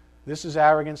 This is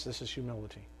arrogance, this is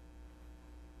humility.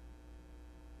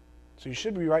 So you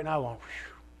should be right now going,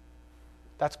 whew.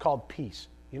 That's called peace.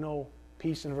 You know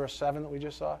peace in verse 7 that we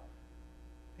just saw?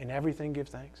 In everything give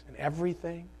thanks. In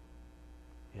everything?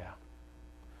 Yeah.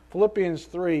 Philippians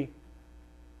 3.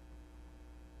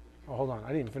 Oh, hold on. I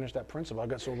didn't even finish that principle. I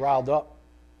got so riled up.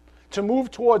 To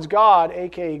move towards God,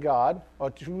 a.k.a. God,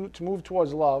 or to move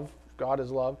towards love, God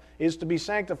is love, is to be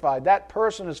sanctified. That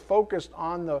person is focused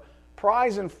on the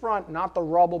prize in front, not the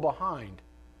rubble behind.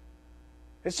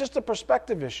 It's just a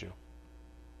perspective issue.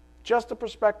 Just a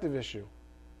perspective issue.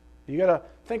 You got to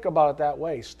think about it that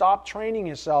way. Stop training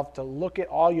yourself to look at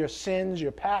all your sins,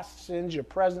 your past sins, your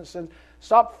present sins.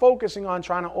 Stop focusing on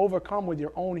trying to overcome with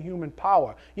your own human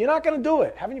power. You're not going to do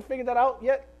it. Haven't you figured that out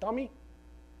yet, dummy?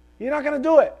 You're not going to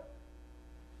do it.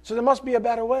 So there must be a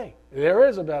better way. There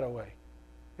is a better way.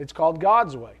 It's called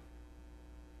God's way.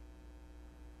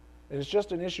 And it's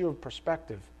just an issue of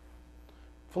perspective.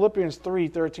 Philippians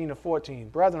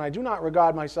 3:13-14. Brethren, I do not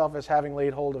regard myself as having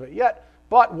laid hold of it yet,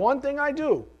 but one thing I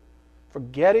do,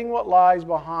 forgetting what lies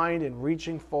behind and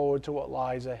reaching forward to what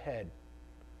lies ahead.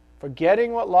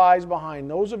 Forgetting what lies behind.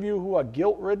 Those of you who are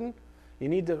guilt-ridden, you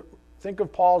need to think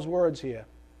of Paul's words here.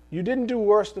 You didn't do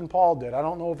worse than Paul did. I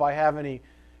don't know if I have any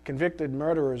convicted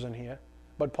murderers in here,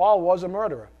 but Paul was a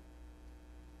murderer.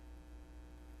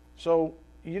 So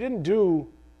you didn't do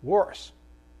worse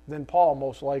than Paul,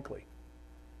 most likely.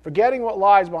 Forgetting what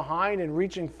lies behind and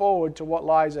reaching forward to what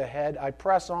lies ahead, I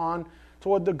press on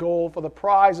toward the goal for the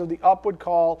prize of the upward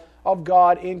call of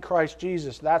God in Christ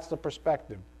Jesus. That's the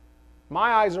perspective.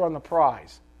 My eyes are on the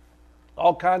prize.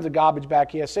 All kinds of garbage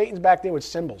back here. Satan's back there with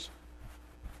cymbals.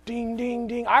 Ding, ding,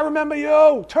 ding. I remember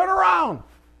you. Turn around.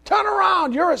 Turn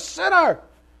around. You're a sinner.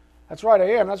 That's right,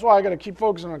 I am. That's why I got to keep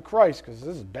focusing on Christ, because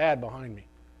this is bad behind me.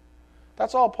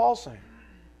 That's all Paul's saying.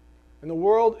 And the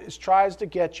world tries to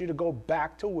get you to go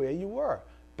back to where you were,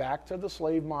 back to the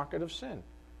slave market of sin.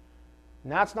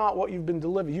 And that's not what you've been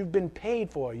delivered. You've been paid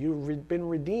for. You've been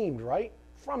redeemed, right?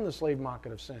 From the slave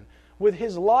market of sin. With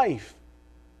his life.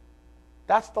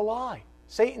 That's the lie.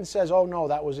 Satan says, oh no,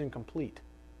 that was incomplete.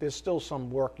 There's still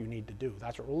some work you need to do.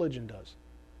 That's what religion does.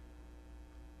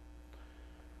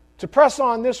 To press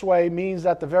on this way means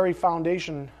that the very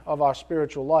foundation of our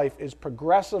spiritual life is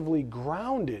progressively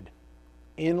grounded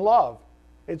in love.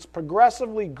 It's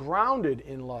progressively grounded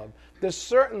in love. This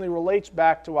certainly relates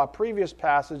back to our previous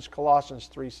passage, Colossians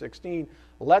 3:16.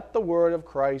 Let the word of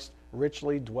Christ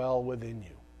richly dwell within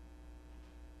you.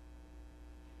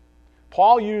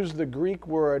 Paul used the Greek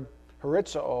word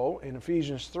horizo in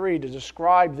Ephesians 3 to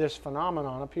describe this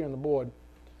phenomenon up here on the board.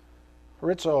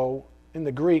 Horizo in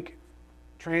the Greek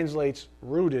translates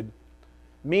rooted,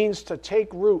 means to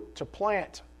take root, to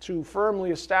plant, to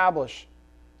firmly establish,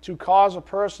 to cause a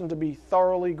person to be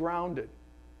thoroughly grounded.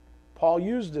 Paul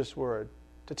used this word,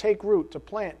 to take root, to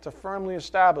plant, to firmly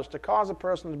establish, to cause a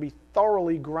person to be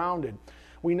thoroughly grounded.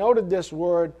 We note this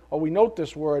word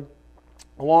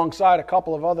alongside a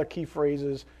couple of other key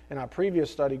phrases in our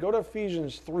previous study. Go to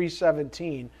Ephesians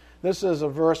 3:17. This is a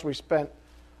verse we spent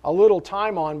a little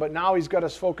time on, but now he's got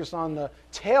us focused on the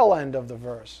tail end of the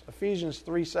verse. Ephesians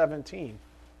 3:17.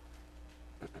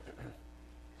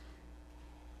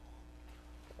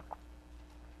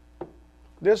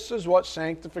 This is what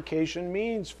sanctification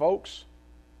means, folks.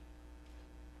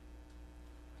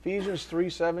 Ephesians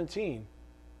 3:17.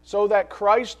 So that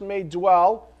Christ may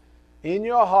dwell in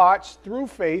your hearts through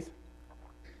faith,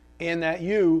 and that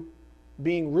you,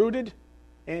 being rooted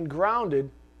and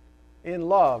grounded in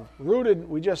love. Rooted,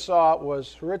 we just saw,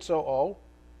 was horizo.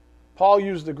 Paul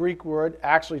used the Greek word,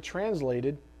 actually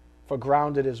translated for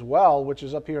grounded as well, which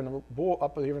is up here in the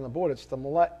board. It's the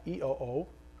milet-eo.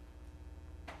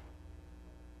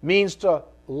 Means to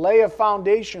lay a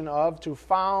foundation of, to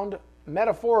found,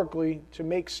 metaphorically, to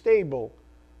make stable,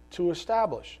 to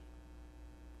establish.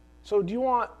 So do you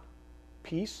want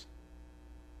peace?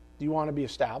 Do you want to be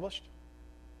established?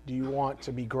 Do you want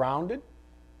to be grounded?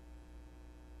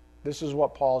 This is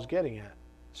what Paul's getting at.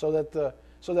 So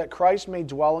that Christ may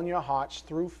dwell in your hearts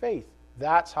through faith.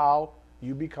 That's how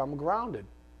you become grounded.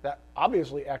 That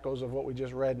obviously echoes of what we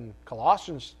just read in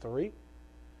Colossians 3.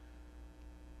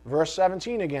 Verse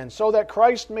 17 again. So that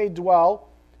Christ may dwell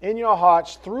in your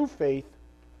hearts through faith,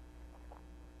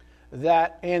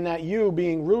 that you,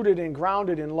 being rooted and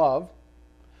grounded in love,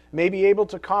 may be able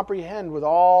to comprehend with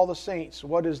all the saints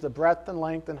what is the breadth and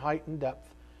length and height and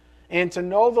depth, and to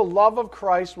know the love of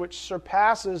Christ which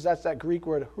surpasses, that's that Greek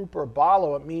word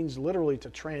hyperbolo, it means literally to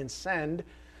transcend,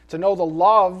 to know the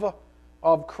love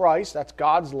of Christ, that's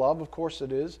God's love, of course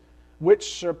it is,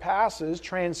 which surpasses,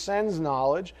 transcends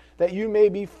knowledge, that you may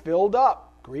be filled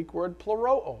up, Greek word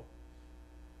pleroo,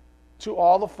 to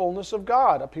all the fullness of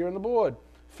God, up here on the board,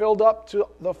 filled up to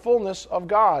the fullness of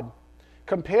God,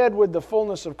 compared with the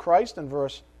fullness of Christ in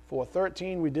verse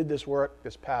 4:13. We did this work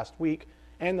this past week.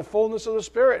 And the fullness of the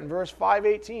Spirit in verse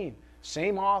 5:18.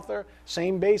 Same author,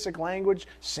 same basic language,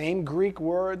 same Greek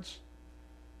words.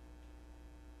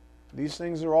 These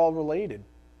things are all related.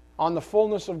 On the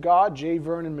fullness of God, J.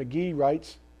 Vernon McGee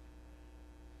writes,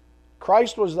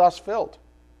 Christ was thus filled.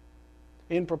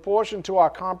 In proportion to our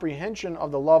comprehension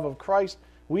of the love of Christ,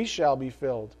 we shall be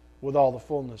filled with all the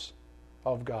fullness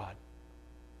of God.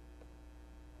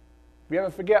 If you ever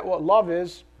forget what love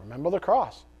is, remember the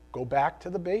cross. Go back to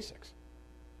the basics.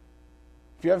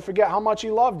 If you ever forget how much He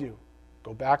loved you,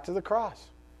 go back to the cross.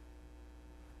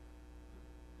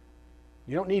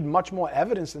 You don't need much more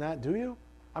evidence than that, do you?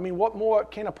 I mean, what more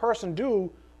can a person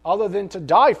do other than to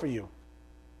die for you?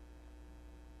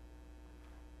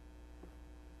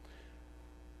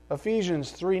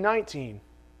 Ephesians 3:19.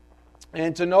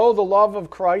 And to know the love of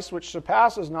Christ, which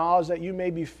surpasses knowledge, that you may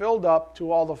be filled up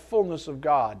to all the fullness of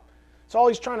God. So all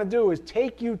He's trying to do is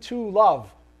take you to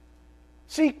love.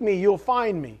 Seek me, you'll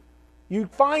find me. You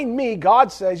find me,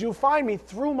 God says, you'll find me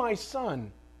through my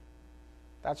Son.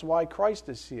 That's why Christ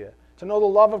is here. To know the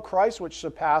love of Christ, which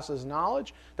surpasses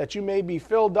knowledge, that you may be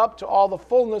filled up to all the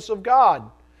fullness of God.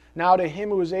 Now to Him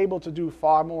who is able to do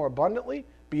far more abundantly,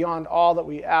 beyond all that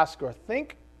we ask or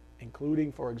think,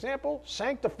 including, for example,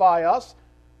 sanctify us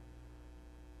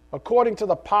according to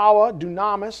the power,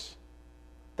 dunamis,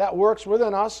 that works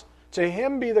within us. To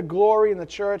Him be the glory in the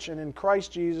church and in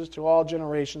Christ Jesus to all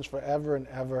generations forever and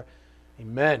ever.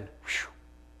 Amen. Whew.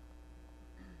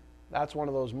 That's one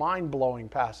of those mind-blowing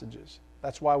passages.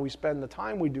 That's why we spend the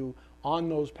time we do on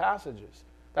those passages.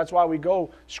 That's why we go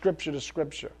scripture to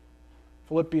scripture.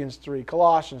 Philippians 3,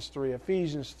 Colossians 3,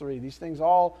 Ephesians 3. These things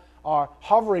all are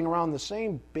hovering around the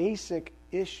same basic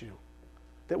issue,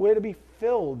 that we're to be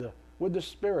filled with the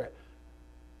Spirit,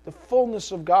 the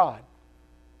fullness of God,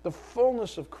 the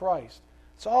fullness of Christ.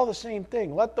 It's all the same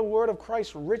thing. Let the word of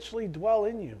Christ richly dwell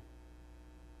in you.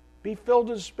 Be filled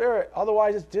with the Spirit,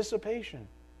 otherwise it's dissipation.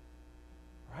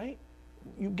 Right?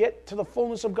 You get to the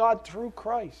fullness of God through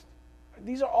Christ.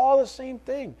 These are all the same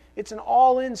thing. It's an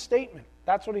all-in statement.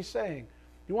 That's what he's saying.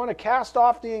 You want to cast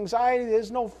off the anxiety?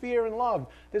 There's no fear in love.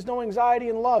 There's no anxiety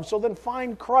in love. So then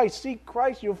find Christ. Seek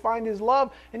Christ. You'll find His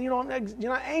love, and you're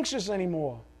not anxious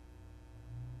anymore.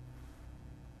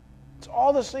 It's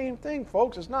all the same thing,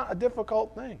 folks. It's not a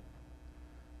difficult thing.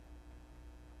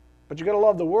 But you've got to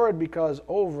love the Word, because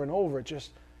over and over it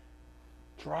just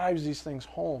drives these things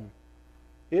home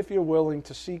if you're willing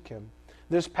to seek Him.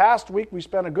 This past week we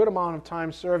spent a good amount of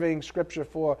time surveying Scripture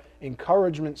for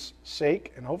encouragement's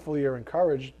sake, and hopefully you're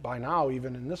encouraged by now,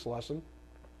 even in this lesson.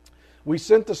 We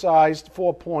synthesized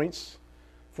 4 points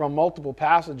from multiple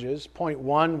passages. Point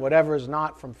 1, whatever is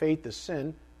not from faith is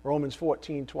sin, Romans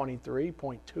 14:23.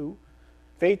 Point 2,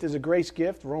 faith is a grace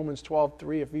gift, Romans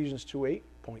 12:3, Ephesians 2:8.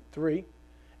 Point 3,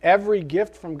 every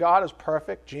gift from God is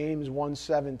perfect, James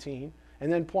 1:17.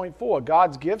 And then point 4,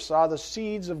 God's gifts are the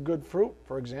seeds of good fruit,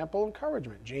 for example,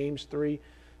 encouragement, James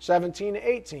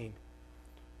 3:17-18.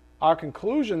 Our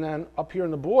conclusion then up here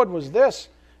on the board was this: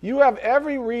 you have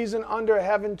every reason under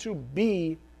heaven to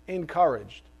be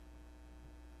encouraged.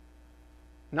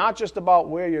 Not just about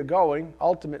where you're going,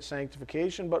 ultimate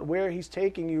sanctification, but where He's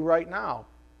taking you right now.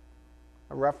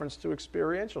 A reference to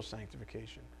experiential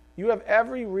sanctification. You have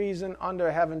every reason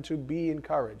under heaven to be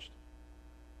encouraged.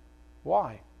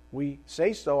 Why? We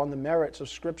say so on the merits of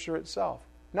Scripture itself.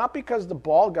 Not because the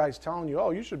bald guy's telling you,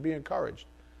 oh, you should be encouraged.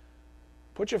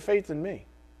 Put your faith in me.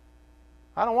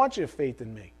 I don't want your faith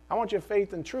in me. I want your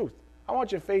faith in truth. I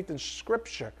want your faith in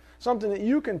Scripture. Something that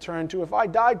you can turn to if I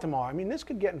died tomorrow. I mean, this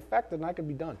could get infected and I could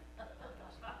be done.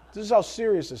 This is how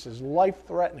serious this is.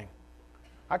 Life-threatening.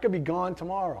 I could be gone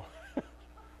tomorrow.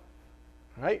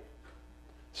 Right?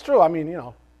 It's true. I mean,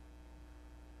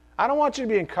 I don't want you to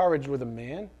be encouraged with a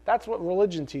man. That's what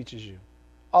religion teaches you.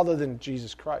 Other than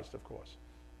Jesus Christ, of course.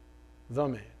 The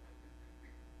man.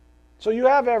 So you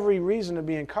have every reason to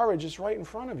be encouraged. It's right in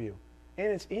front of you. And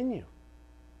it's in you.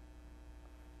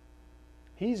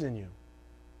 He's in you.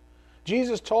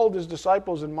 Jesus told His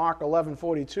disciples in Mark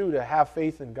 11:42 to have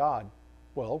faith in God.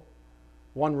 Well,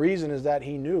 one reason is that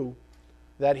He knew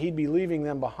that He'd be leaving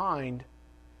them behind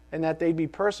and that they'd be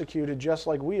persecuted just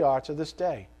like we are to this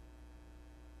day.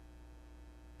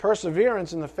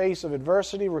 Perseverance in the face of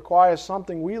adversity requires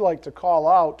something we like to call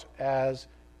out as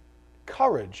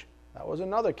courage. That was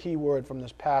another key word from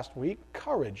this past week,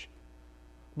 courage.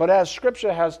 But as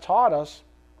Scripture has taught us,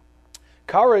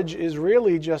 courage is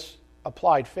really just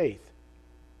applied faith.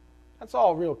 That's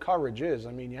all real courage is.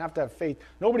 I mean, you have to have faith.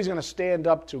 Nobody's going to stand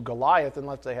up to Goliath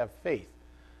unless they have faith.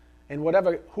 And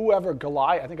whoever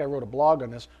Goliath, I think I wrote a blog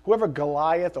on this, whoever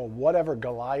Goliath or whatever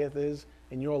Goliath is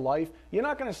in your life, you're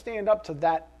not going to stand up to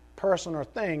that person or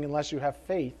thing unless you have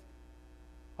faith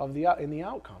in the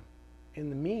outcome, in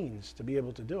the means to be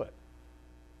able to do it.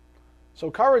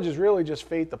 So courage is really just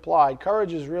faith applied.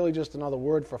 Courage is really just another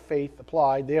word for faith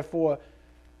applied. Therefore,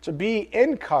 to be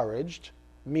encouraged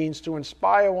means to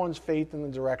inspire one's faith in the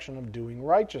direction of doing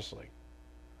righteously.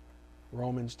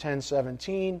 Romans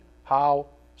 10:17, how?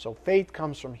 So faith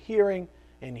comes from hearing,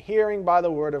 and hearing by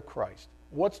the word of Christ.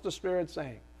 What's the Spirit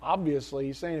saying? Obviously,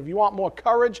 he's saying if you want more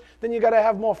courage, then you got to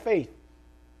have more faith.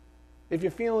 If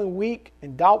you're feeling weak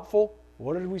and doubtful,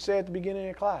 what did we say at the beginning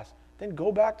of class? Then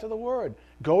go back to the Word.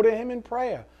 Go to Him in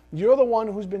prayer. You're the one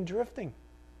who's been drifting.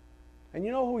 And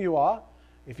you know who you are.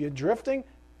 If you're drifting,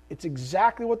 it's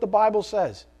exactly what the Bible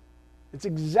says. It's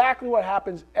exactly what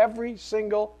happens every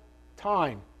single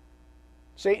time.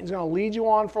 Satan's going to lead you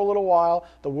on for a little while.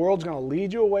 The world's going to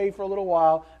lead you away for a little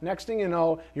while. Next thing you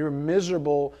know, you're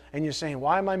miserable, and you're saying,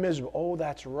 why am I miserable? Oh,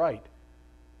 that's right.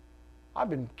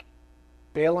 I've been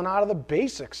bailing out of the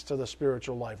basics to the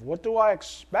spiritual life. What do I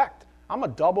expect? I'm a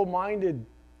double-minded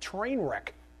train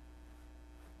wreck.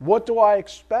 What do I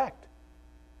expect?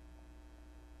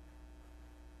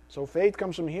 So faith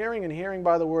comes from hearing, and hearing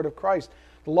by the word of Christ.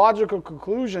 The logical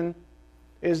conclusion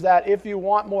is that if you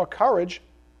want more courage,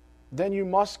 then you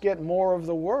must get more of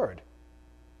the Word.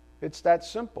 It's that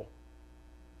simple.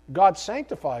 God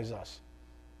sanctifies us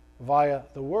via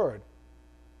the Word.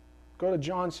 Go to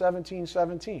John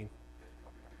 17:17.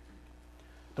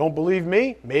 Don't believe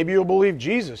me? Maybe you'll believe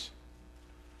Jesus.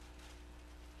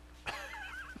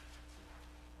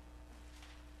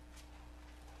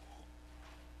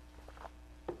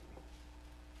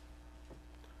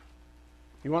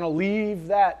 You want to leave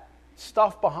that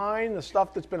stuff behind, the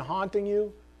stuff that's been haunting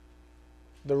you?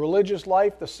 The religious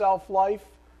life, the self-life,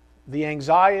 the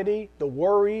anxiety, the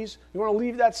worries. You want to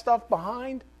leave that stuff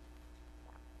behind?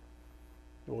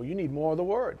 Well, you need more of the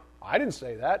Word. I didn't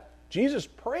say that. Jesus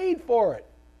prayed for it.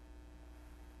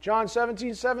 John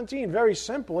 17:17, very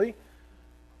simply,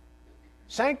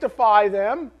 sanctify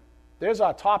them. There's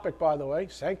our topic, by the way,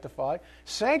 sanctify.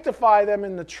 Sanctify them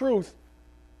in the truth.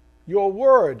 Your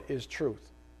Word is truth.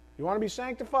 You want to be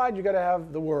sanctified? You've got to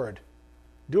have the Word.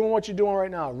 Doing what you're doing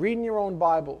right now, reading your own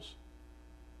Bibles.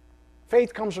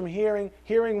 Faith comes from hearing.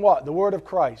 Hearing what? The Word of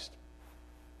Christ.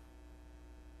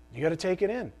 You got to take it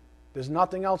in. There's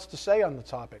nothing else to say on the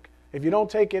topic. If you don't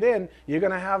take it in, you're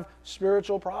going to have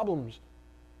spiritual problems.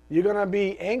 You're going to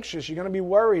be anxious. You're going to be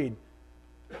worried.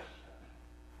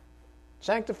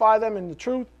 Sanctify them in the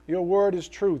truth. Your Word is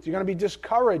truth. You're going to be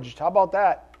discouraged. How about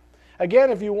that?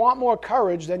 Again, if you want more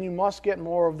courage, then you must get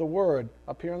more of the Word.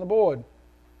 Up here on the board.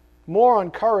 More on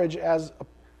courage as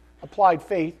applied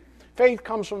faith. Faith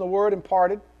comes from the Word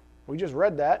imparted. We just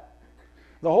read that.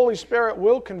 The Holy Spirit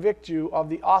will convict you of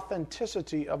the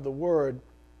authenticity of the Word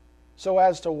so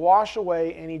as to wash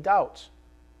away any doubts.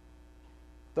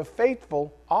 The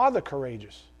faithful are the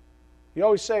courageous. You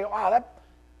always say, wow,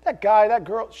 that guy, that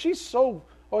girl, he's so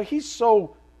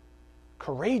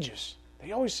courageous.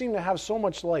 They always seem to have so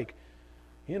much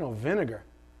vinegar.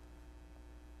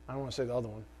 I don't want to say the other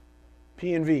one.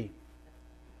 P&V.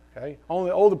 Okay?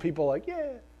 Only older people are like,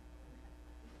 yeah.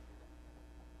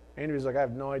 Andrew's like, I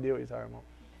have no idea what you're talking about.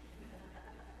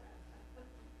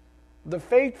 The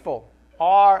faithful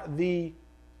are the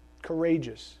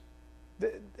courageous.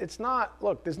 It's not,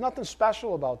 look, there's nothing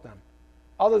special about them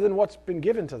other than what's been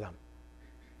given to them.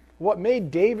 What made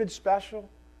David special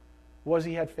was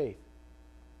he had faith.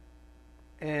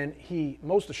 And he,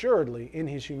 most assuredly, in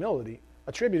his humility,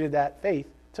 attributed that faith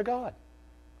to God.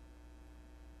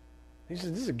 He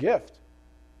says, this is a gift.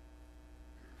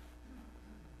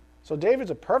 So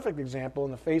David's a perfect example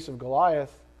in the face of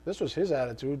Goliath. This was his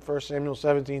attitude, 1 Samuel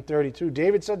 17:32.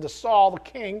 David said to Saul, the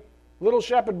king, little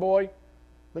shepherd boy,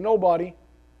 the nobody,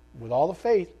 with all the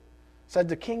faith, said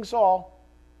to King Saul,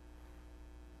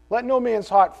 let no man's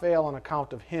heart fail on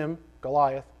account of him,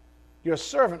 Goliath. Your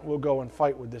servant will go and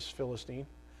fight with this Philistine. You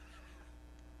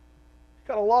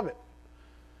got to love it.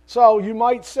 So you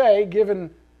might say, given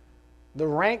the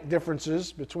rank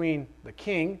differences between the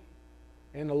king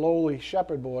and the lowly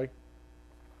shepherd boy,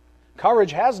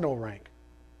 courage has no rank.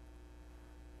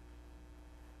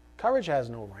 Courage has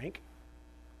no rank.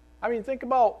 I mean, think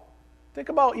about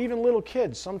even little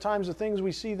kids. Sometimes the things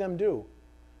we see them do.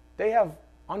 They have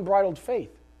unbridled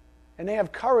faith. And they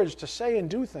have courage to say and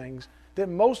do things that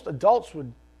most adults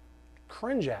would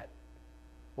cringe at.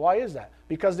 Why is that?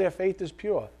 Because their faith is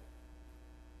pure.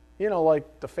 You know,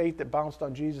 like the faith that bounced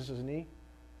on Jesus' knee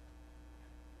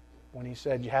when he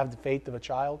said, you have the faith of a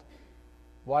child.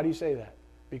 Why do you say that?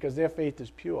 Because their faith is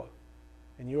pure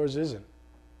and yours isn't.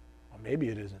 Or maybe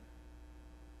it isn't.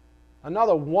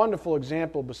 Another wonderful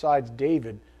example besides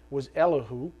David was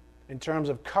Elihu, in terms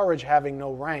of courage having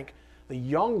no rank, the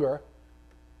younger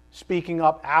speaking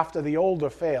up after the older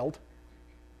failed.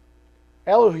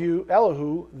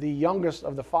 Elihu, the youngest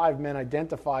of the 5 men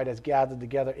identified as gathered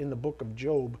together in the book of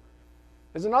Job,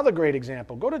 is another great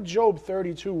example. Go to Job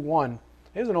 32:1.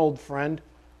 Here's an old friend.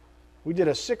 We did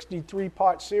a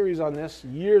 63-part series on this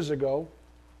years ago.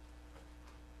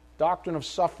 Doctrine of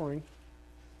suffering.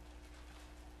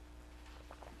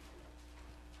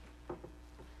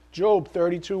 Job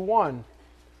 32:1.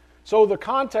 So the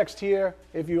context here,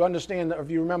 if you understand, if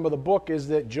you remember the book, is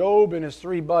that Job and his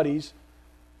 3 buddies,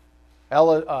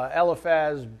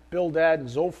 Eliphaz, Bildad, and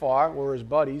Zophar were his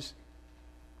buddies.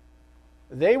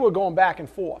 They were going back and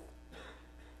forth.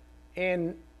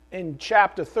 And in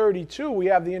chapter 32, we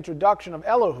have the introduction of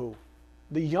Elihu,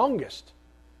 the youngest,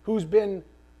 who's been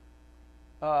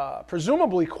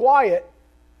presumably quiet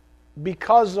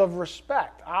because of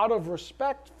respect, out of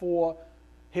respect for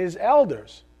his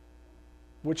elders,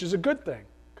 which is a good thing,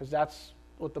 because that's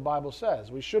what the Bible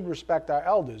says. We should respect our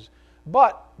elders.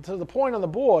 But to the point on the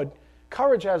board,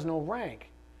 courage has no rank.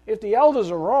 If the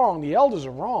elders are wrong, the elders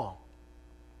are wrong.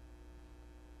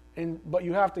 But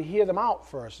you have to hear them out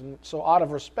first. And so out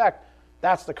of respect,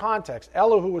 that's the context.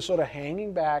 Elihu was sort of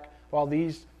hanging back while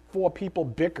these 4 people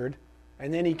bickered,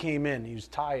 and then he came in. He was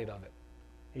tired of it.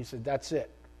 He said, that's it.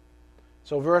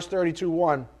 So verse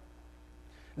 32:1.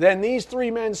 Then these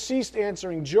 3 men ceased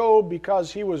answering Job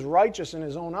because he was righteous in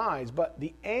his own eyes. But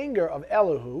the anger of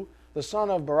Elihu, the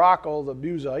son of Barachel the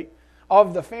Buzite,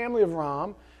 of the family of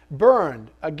Ram,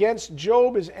 burned. Against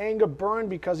Job his anger burned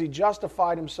because he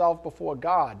justified himself before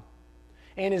God.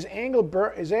 And his anger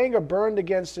burned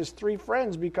against his 3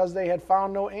 friends because they had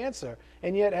found no answer,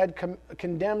 and yet had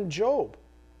condemned Job.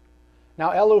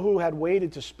 Now Elihu had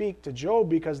waited to speak to Job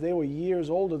because they were years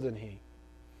older than he.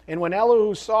 And when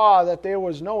Elihu saw that there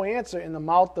was no answer in the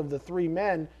mouth of the 3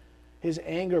 men, his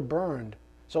anger burned.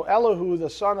 So Elihu, the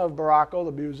son of Barachel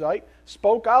the Buzite,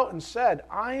 spoke out and said,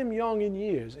 I am young in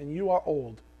years, and you are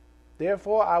old.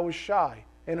 Therefore I was shy,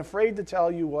 and afraid to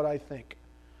tell you what I think.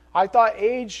 I thought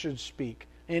age should speak,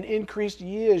 and increased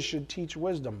years should teach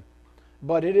wisdom.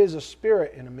 But it is a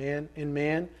spirit in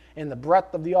man, and the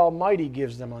breath of the Almighty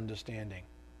gives them understanding.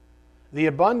 The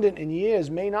abundant in years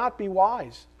may not be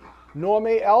wise, nor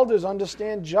may elders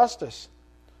understand justice.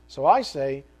 So I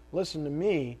say, listen to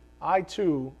me, I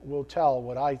too will tell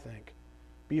what I think.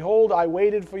 Behold, I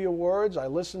waited for your words, I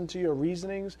listened to your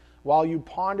reasonings, while you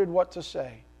pondered what to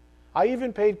say. I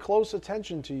even paid close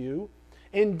attention to you.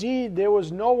 Indeed, there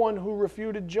was no one who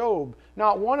refuted Job,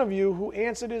 not one of you who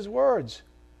answered his words.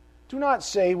 Do not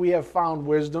say we have found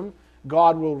wisdom,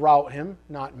 God will rout him,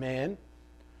 not man.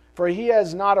 For he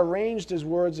has not arranged his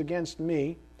words against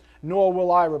me, nor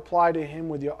will I reply to him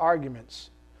with your arguments.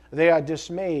 They are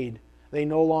dismayed, they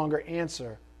no longer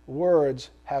answer. Words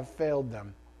have failed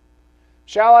them.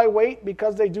 Shall I wait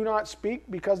because they do not speak,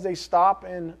 because they stop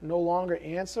and no longer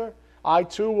answer? I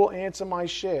too will answer my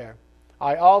share.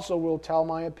 I also will tell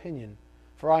my opinion,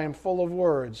 for I am full of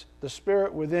words. The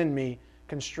spirit within me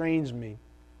constrains me.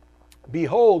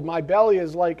 Behold, my belly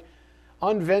is like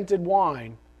unvented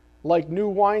wine. Like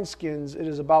new wineskins, it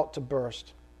is about to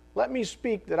burst. Let me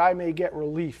speak that I may get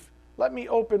relief. Let me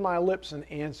open my lips and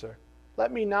answer.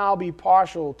 Let me now be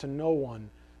partial to no one,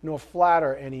 nor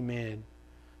flatter any man.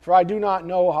 For I do not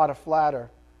know how to flatter,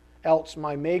 else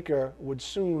my Maker would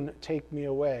soon take me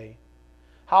away.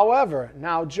 However,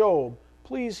 now Job,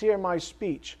 please hear my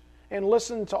speech, and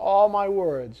listen to all my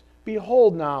words.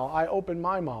 Behold now, I open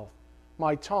my mouth.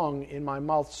 My tongue in my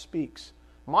mouth speaks.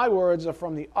 My words are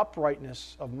from the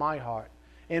uprightness of my heart,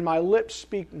 and my lips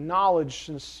speak knowledge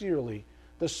sincerely.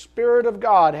 The Spirit of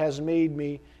God has made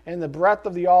me, and the breath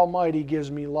of the Almighty gives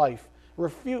me life.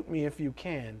 Refute me if you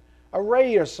can.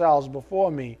 Array yourselves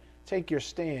before me. Take your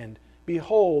stand.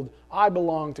 Behold, I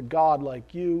belong to God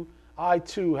like you. I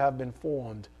too have been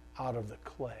formed out of the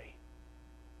clay.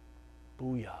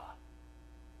 Booyah.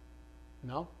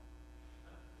 No?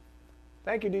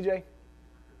 Thank you, DJ.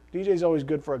 DJ's always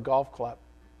good for a golf clap.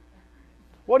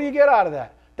 What do you get out of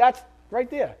that? That's right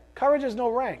there. Courage has no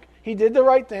rank. He did the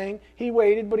right thing. He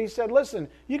waited, but he said, listen,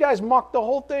 you guys mucked the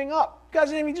whole thing up. You guys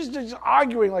didn't even just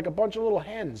arguing like a bunch of little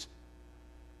hens.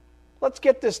 Let's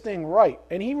get this thing right.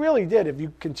 And he really did. If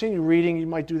you continue reading, you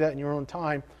might do that in your own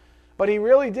time. But he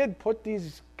really did put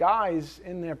these guys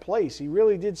in their place. He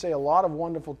really did say a lot of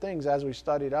wonderful things as we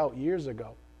studied out years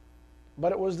ago.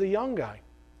 But it was the young guy.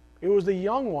 It was the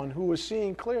young one who was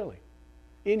seeing clearly,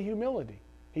 in humility.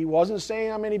 He wasn't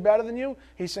saying I'm any better than you.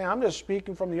 He's saying I'm just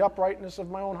speaking from the uprightness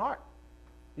of my own heart.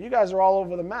 You guys are all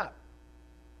over the map.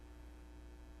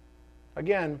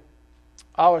 Again,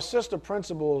 our sister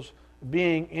principles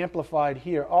being amplified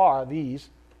here are these.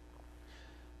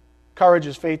 Courage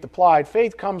is faith applied.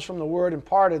 Faith comes from the word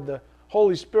imparted. The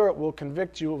Holy Spirit will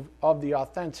convict you of the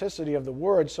authenticity of the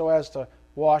word so as to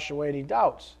wash away any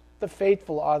doubts. The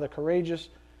faithful are the courageous.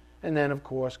 And then, of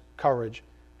course, courage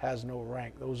has no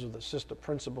rank. Those are the sister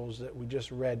principles that we just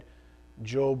read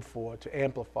Job for, to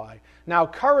amplify. Now,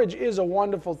 courage is a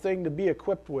wonderful thing to be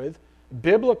equipped with,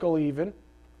 biblical even.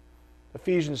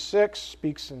 Ephesians 6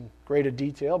 speaks in greater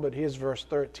detail, but here's verse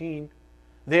 13.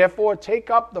 Therefore, take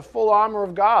up the full armor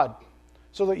of God,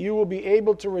 so that you will be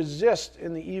able to resist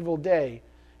in the evil day,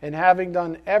 and having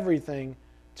done everything,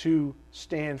 to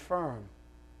stand firm.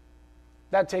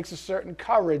 That takes a certain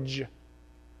courage,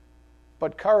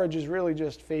 but courage is really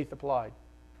just faith applied.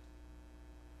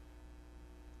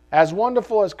 As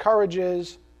wonderful as courage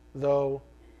is, though,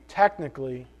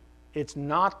 technically, it's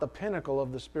not the pinnacle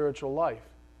of the spiritual life.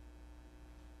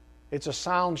 It's a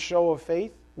sound show of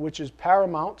faith, which is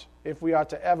paramount if we are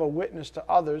to ever witness to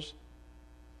others.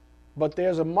 But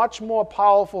there's a much more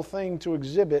powerful thing to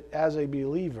exhibit as a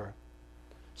believer,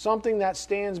 something that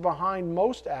stands behind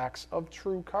most acts of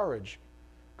true courage.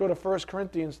 Go to 1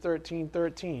 Corinthians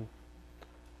 13:13.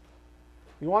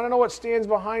 You want to know what stands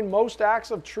behind most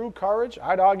acts of true courage?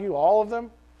 I'd argue all of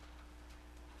them.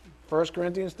 1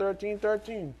 Corinthians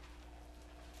 13:13.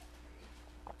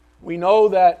 We know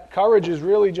that courage is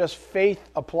really just faith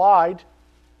applied.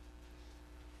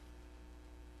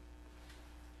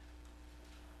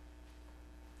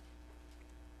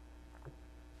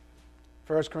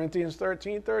 First Corinthians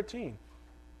 13:13.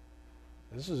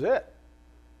 This is it.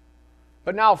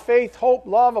 But now faith, hope,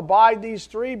 love abide, these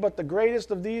three, but the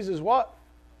greatest of these is what?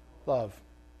 Love.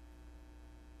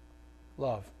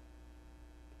 Love.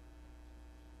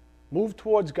 Move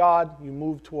towards God, you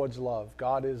move towards love.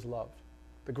 God is love.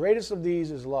 The greatest of these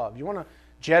is love. You want to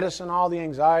jettison all the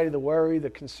anxiety, the worry, the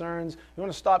concerns. You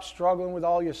want to stop struggling with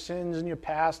all your sins and your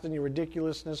past and your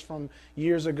ridiculousness from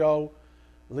years ago.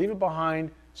 Leave it behind.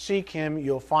 Seek Him.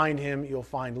 You'll find Him. You'll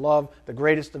find love. The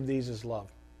greatest of these is love.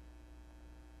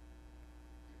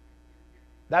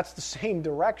 That's the same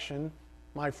direction,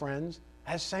 my friends,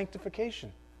 as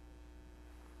sanctification.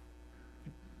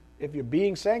 If you're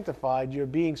being sanctified, you're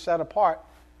being set apart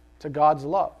to God's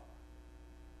love.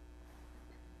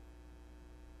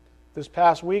 This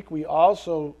past week, we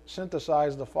also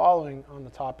synthesized the following on the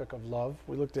topic of love.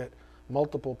 We looked at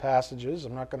multiple passages.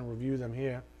 I'm not going to review them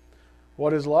here.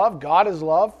 What is love? God is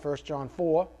love, 1 John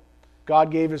 4.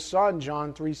 God gave His Son,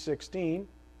 John 3:16.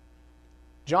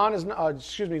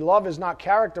 Love is not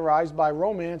characterized by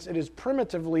romance. It is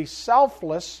primitively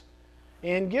selfless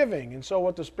and giving. And so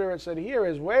what the Spirit said here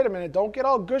is, wait a minute, don't get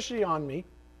all gushy on me.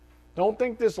 Don't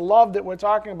think this love that we're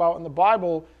talking about in the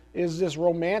Bible is this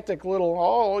romantic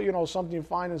little, something you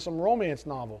find in some romance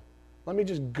novel. Let me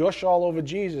just gush all over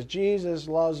Jesus. Jesus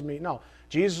loves me. No,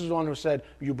 Jesus is the one who said,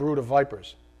 you brood of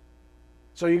vipers.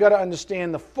 So you got to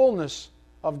understand the fullness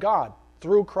of God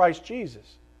through Christ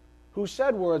Jesus, who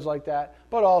said words like that,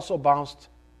 but also bounced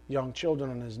young children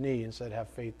on His knee and said, have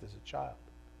faith as a child.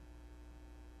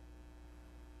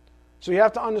 So you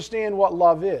have to understand what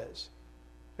love is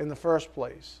in the first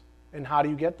place. And how do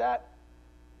you get that?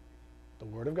 The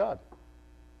Word of God.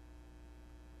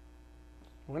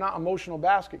 We're not emotional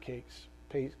basket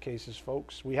cases,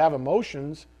 folks. We have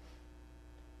emotions,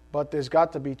 but there's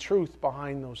got to be truth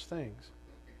behind those things.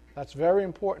 That's very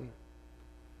important.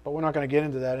 But we're not going to get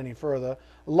into that any further.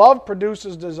 Love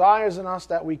produces desires in us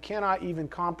that we cannot even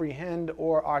comprehend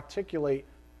or articulate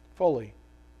fully.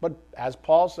 But as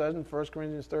Paul says in 1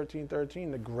 Corinthians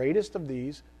 13:13, the greatest of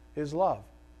these is love.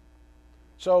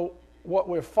 So what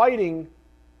we're fighting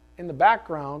in the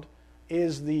background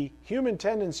is the human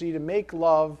tendency to make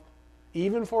love,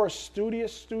 even for a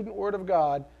studious student Word of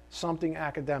God, something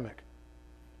academic.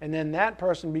 And then that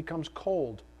person becomes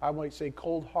cold. I might say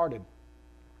cold-hearted.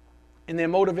 And their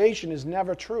motivation is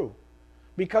never true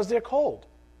because they're cold.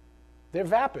 They're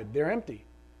vapid. They're empty.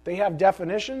 They have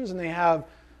definitions and they have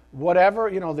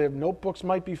whatever. Their notebooks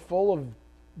might be full of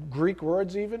Greek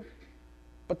words even,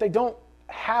 but they don't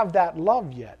have that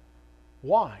love yet.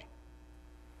 Why?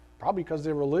 Probably because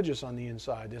they're religious on the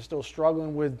inside. They're still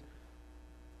struggling with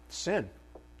sin.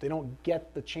 They don't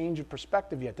get the change of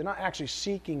perspective yet. They're not actually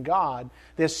seeking God.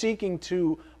 They're seeking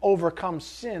to overcome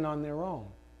sin on their own.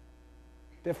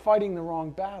 They're fighting the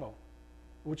wrong battle,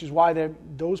 which is why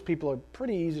those people are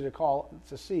pretty easy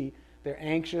to see. They're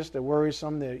anxious, they're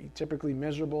worrisome, they're typically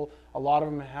miserable. A lot of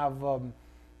them have,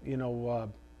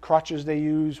 crutches they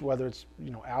use, whether it's,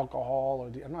 alcohol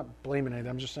or I'm not blaming it.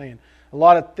 I'm just saying a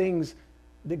lot of things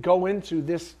that go into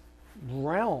this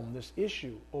realm, this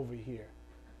issue over here.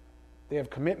 They have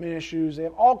commitment issues. They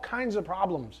have all kinds of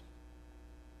problems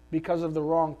because of the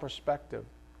wrong perspective.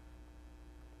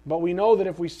 But we know that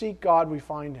if we seek God, we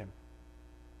find Him.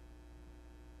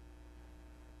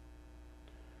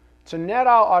 To net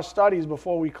out our studies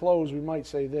before we close, we might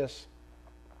say this.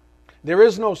 There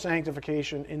is no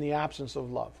sanctification in the absence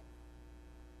of love.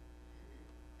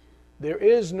 There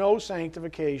is no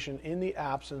sanctification in the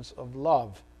absence of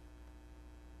love.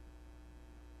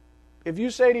 If you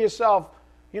say to yourself,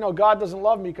 God doesn't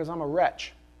love me because I'm a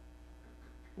wretch,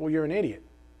 well, you're an idiot.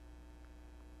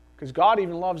 Because God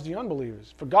even loves the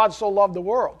unbelievers. For God so loved the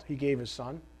world, He gave His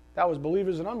Son. That was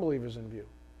believers and unbelievers in view.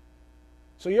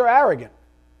 So you're arrogant.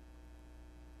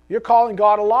 You're calling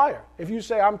God a liar. If you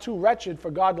say, I'm too wretched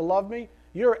for God to love me,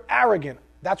 you're arrogant.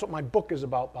 That's what my book is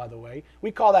about, by the way.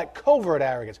 We call that covert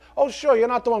arrogance. Oh, sure, you're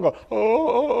not the one going,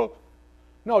 oh.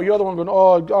 No, you're the one going,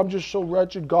 oh, I'm just so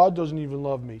wretched, God doesn't even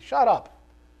love me. Shut up.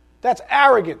 That's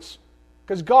arrogance.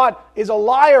 Because God is a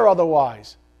liar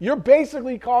otherwise. You're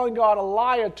basically calling God a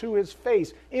liar to His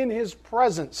face, in His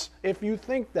presence, if you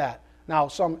think that. Now,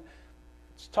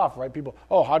 it's tough, right? People,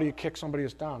 how do you kick somebody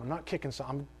that's down? I'm not kicking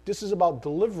somebody. This is about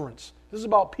deliverance. This is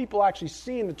about people actually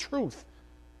seeing the truth.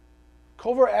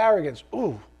 Covert arrogance,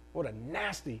 ooh, what a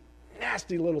nasty,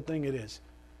 nasty little thing it is.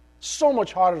 So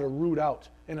much harder to root out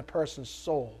in a person's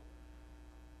soul.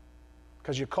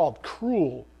 Because you're called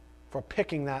cruel for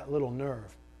picking that little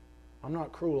nerve. I'm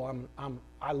not cruel.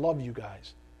 I love you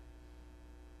guys.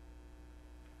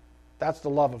 That's the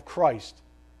love of Christ,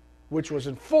 which was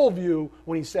in full view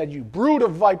when He said, you brood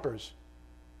of vipers.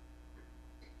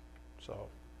 So,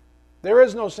 there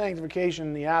is no sanctification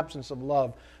in the absence of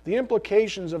love. The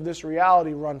implications of this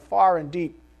reality run far and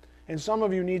deep, and some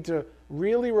of you need to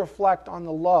really reflect on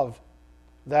the love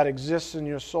that exists in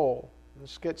your soul.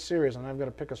 Let's get serious, and I've got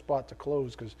to pick a spot to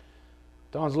close because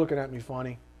Don's looking at me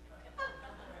funny.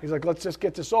 He's like, let's just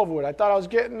get this over with. I thought I was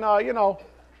getting, thought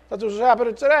this was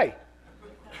happening today.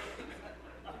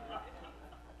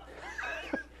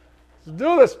 Let's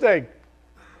do this thing.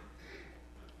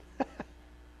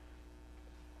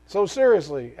 So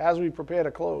seriously, as we prepare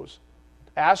to close,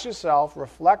 ask yourself,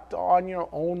 reflect on your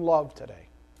own love today.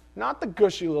 Not the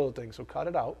gushy little thing, so cut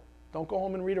it out. Don't go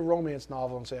home and read a romance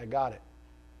novel and say, I got it.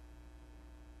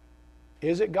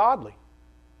 Is it godly?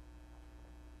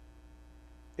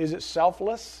 Is it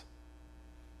selfless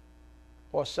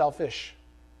or selfish?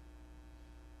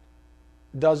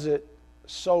 Does it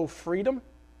sow freedom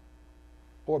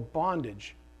or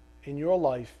bondage in your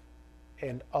life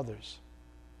and others?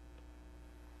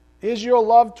 Is your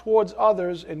love towards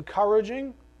others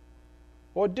encouraging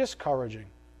or discouraging?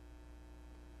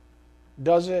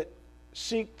 Does it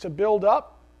seek to build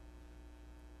up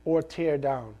or tear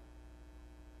down?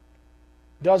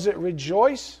 Does it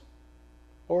rejoice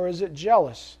or is it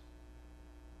jealous?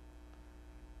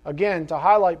 Again, to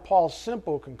highlight Paul's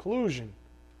simple conclusion,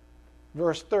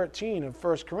 verse 13 of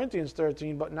 1 Corinthians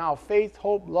 13, but now faith,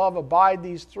 hope, love abide,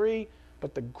 these three,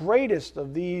 but the greatest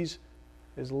of these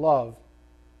is love.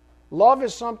 Love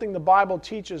is something the Bible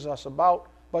teaches us about,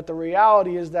 but the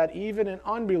reality is that even an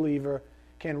unbeliever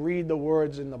can read the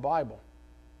words in the Bible.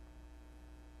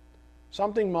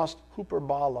 Something must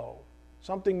hyperbalo.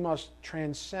 Something must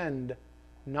transcend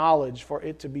knowledge for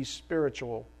it to be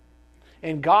spiritual.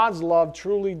 And God's love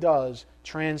truly does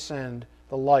transcend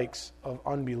the likes of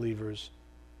unbelievers.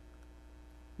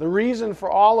 The reason for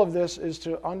all of this is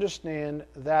to understand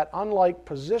that unlike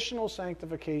positional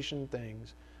sanctification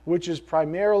things, which is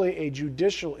primarily a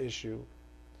judicial issue,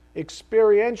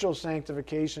 experiential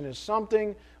sanctification is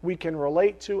something we can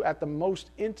relate to at the most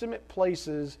intimate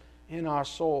places in our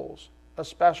souls,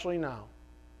 especially now.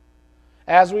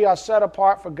 As we are set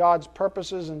apart for God's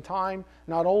purposes and time,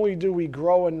 not only do we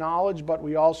grow in knowledge, but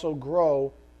we also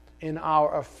grow in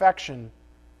our affection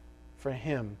for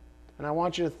Him. And I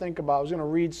want you to think about, I was going to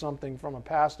read something from a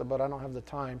pastor, but I don't have the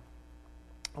time.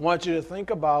 I want you to think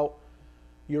about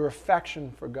your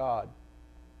affection for God.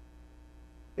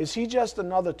 Is He just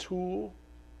another tool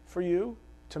for you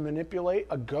to manipulate,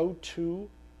 a go-to,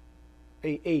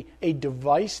 a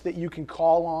device that you can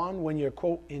call on when you're,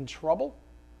 quote, in trouble?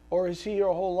 Or is He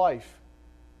your whole life?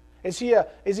 Is he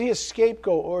a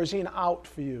scapegoat or is He an out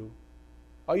for you?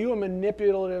 Are you a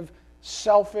manipulative,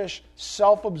 selfish,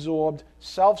 self-absorbed,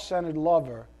 self-centered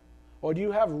lover? Or do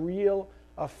you have real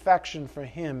affection for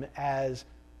Him as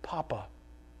Papa,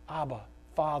 Abba,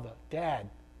 Father, Dad?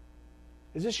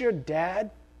 Is this your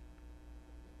dad?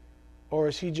 Or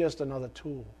is He just another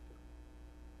tool?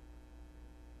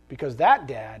 Because that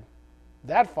dad,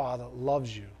 that father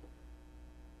loves you.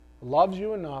 Loves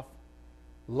you enough,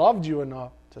 loved you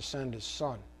enough to send His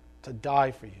Son to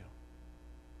die for you.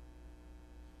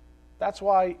 That's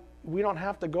why we don't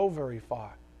have to go very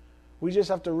far. We just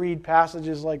have to read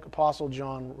passages like Apostle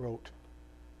John wrote.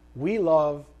 We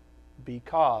love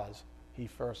because he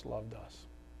first loved us.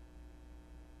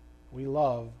 We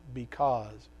love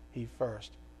because he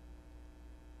first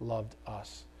loved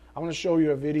us. I want to show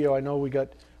you a video. I know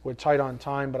we're tight on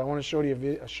time, but I want to show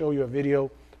you a video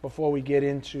before we get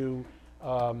into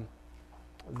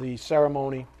the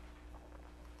ceremony.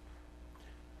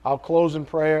 I'll close in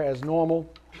prayer as normal.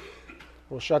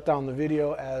 We'll shut down the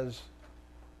video as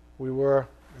we were,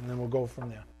 and then we'll go from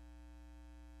there.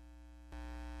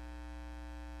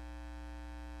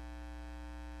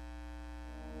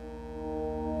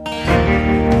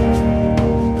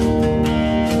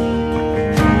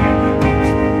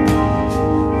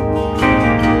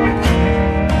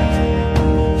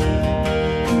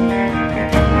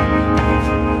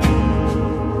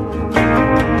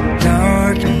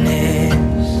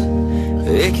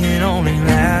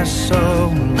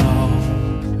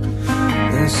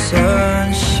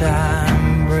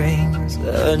 Sunshine brings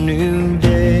a new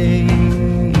day.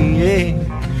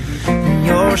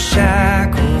 Your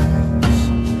shackles,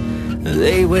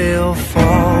 they will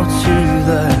fall to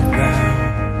the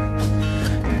ground.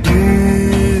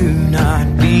 Do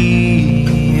not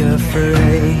be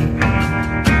afraid.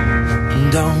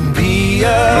 Don't be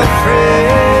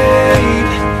afraid,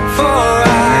 for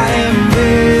I am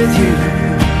with you.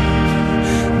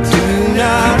 Do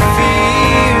not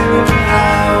fear, I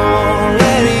won't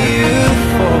let you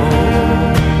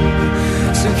fall.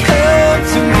 So come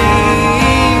to me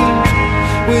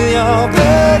with your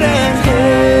burden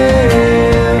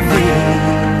heavy.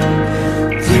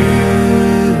 Do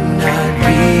not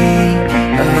be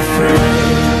afraid.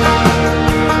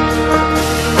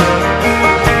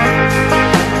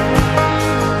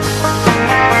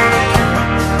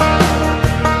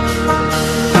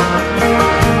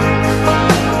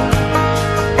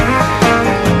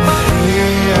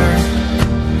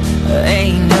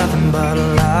 Ain't nothing but a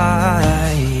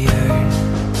liar.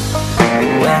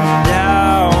 When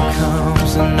doubt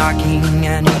comes knocking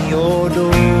at your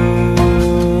door,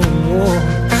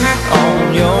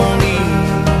 on your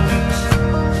knees,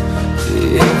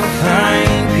 you'll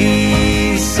find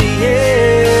peace.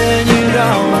 Yeah, you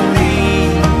don't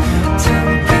need to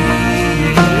be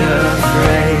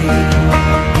afraid.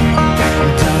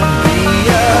 Don't be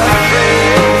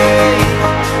afraid,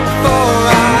 for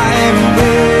I'm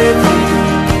with you.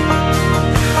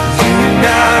 Do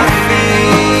not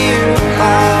fear, I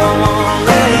won't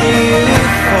let you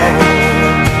fall.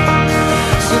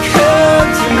 So come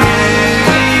to me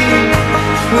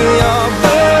with your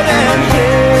burden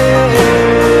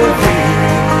heavy.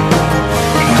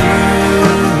 Do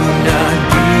not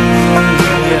be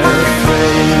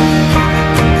afraid.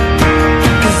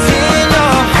 'Cause in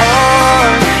your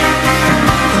heart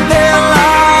there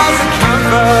lies a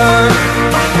comfort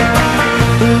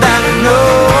that no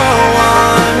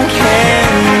one can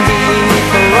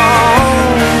give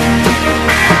wrong.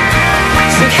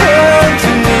 So come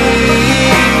to me,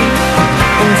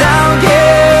 and I'll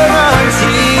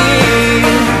guarantee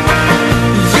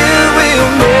you will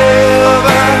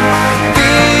never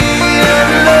be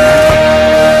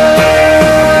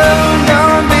alone.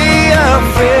 Don't be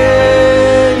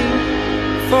afraid,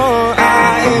 for I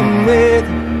am with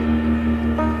you.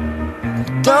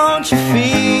 Don't you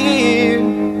fear,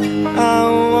 I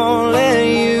won't let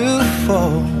you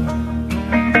fall.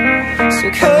 So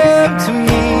come to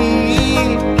me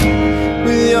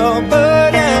with your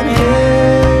burden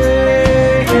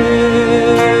heavy.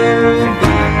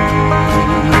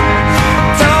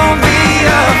 Don't be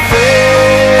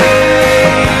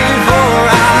afraid, for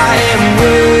I am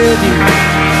with you.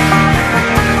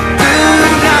 Do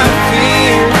not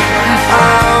fear, I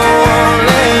won't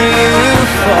let you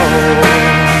fall.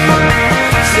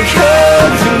 So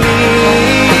come to me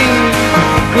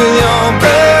with your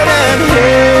burden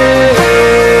heavy.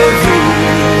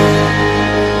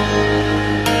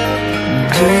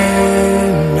 Do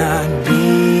not be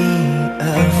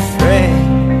afraid.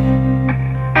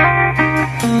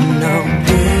 No,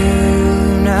 do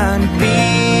not be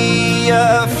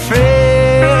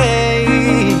afraid.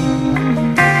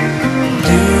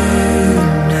 Do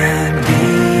not be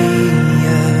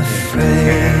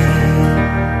afraid.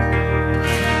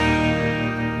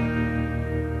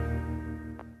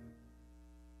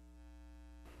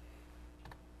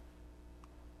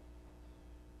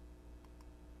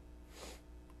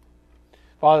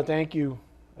 Father, thank you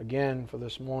again for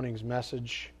this morning's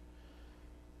message,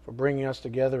 for bringing us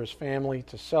together as family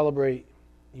to celebrate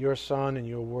your Son and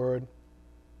your Word.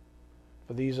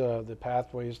 For these are the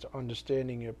pathways to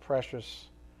understanding your precious,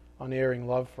 unerring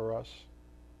love for us.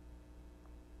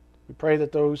 We pray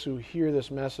that those who hear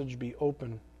this message be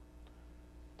open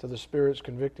to the Spirit's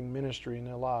convicting ministry in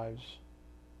their lives,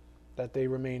 that they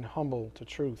remain humble to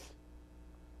truth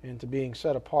and to being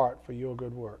set apart for your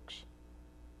good works.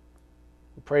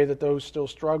 We pray that those still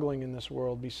struggling in this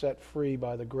world be set free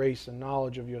by the grace and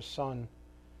knowledge of your Son,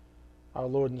 our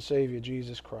Lord and Savior,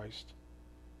 Jesus Christ.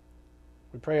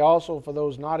 We pray also for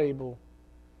those not able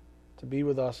to be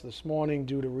with us this morning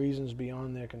due to reasons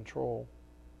beyond their control.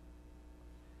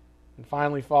 And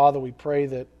finally, Father, we pray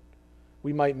that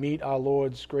we might meet our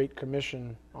Lord's great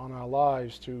commission on our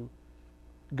lives to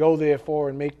go therefore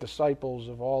and make disciples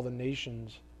of all the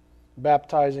nations,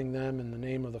 baptizing them in the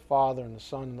name of the Father and the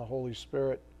Son and the Holy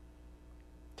Spirit,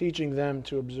 teaching them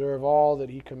to observe all that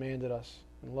He commanded us.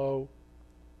 And lo,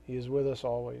 He is with us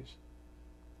always,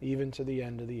 even to the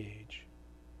end of the age.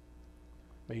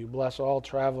 May you bless all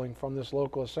traveling from this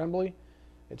local assembly.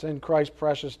 It's in Christ's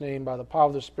precious name, by the power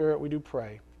of the Spirit, we do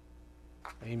pray.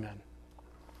 Amen.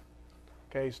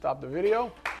 Okay, stop the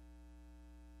video.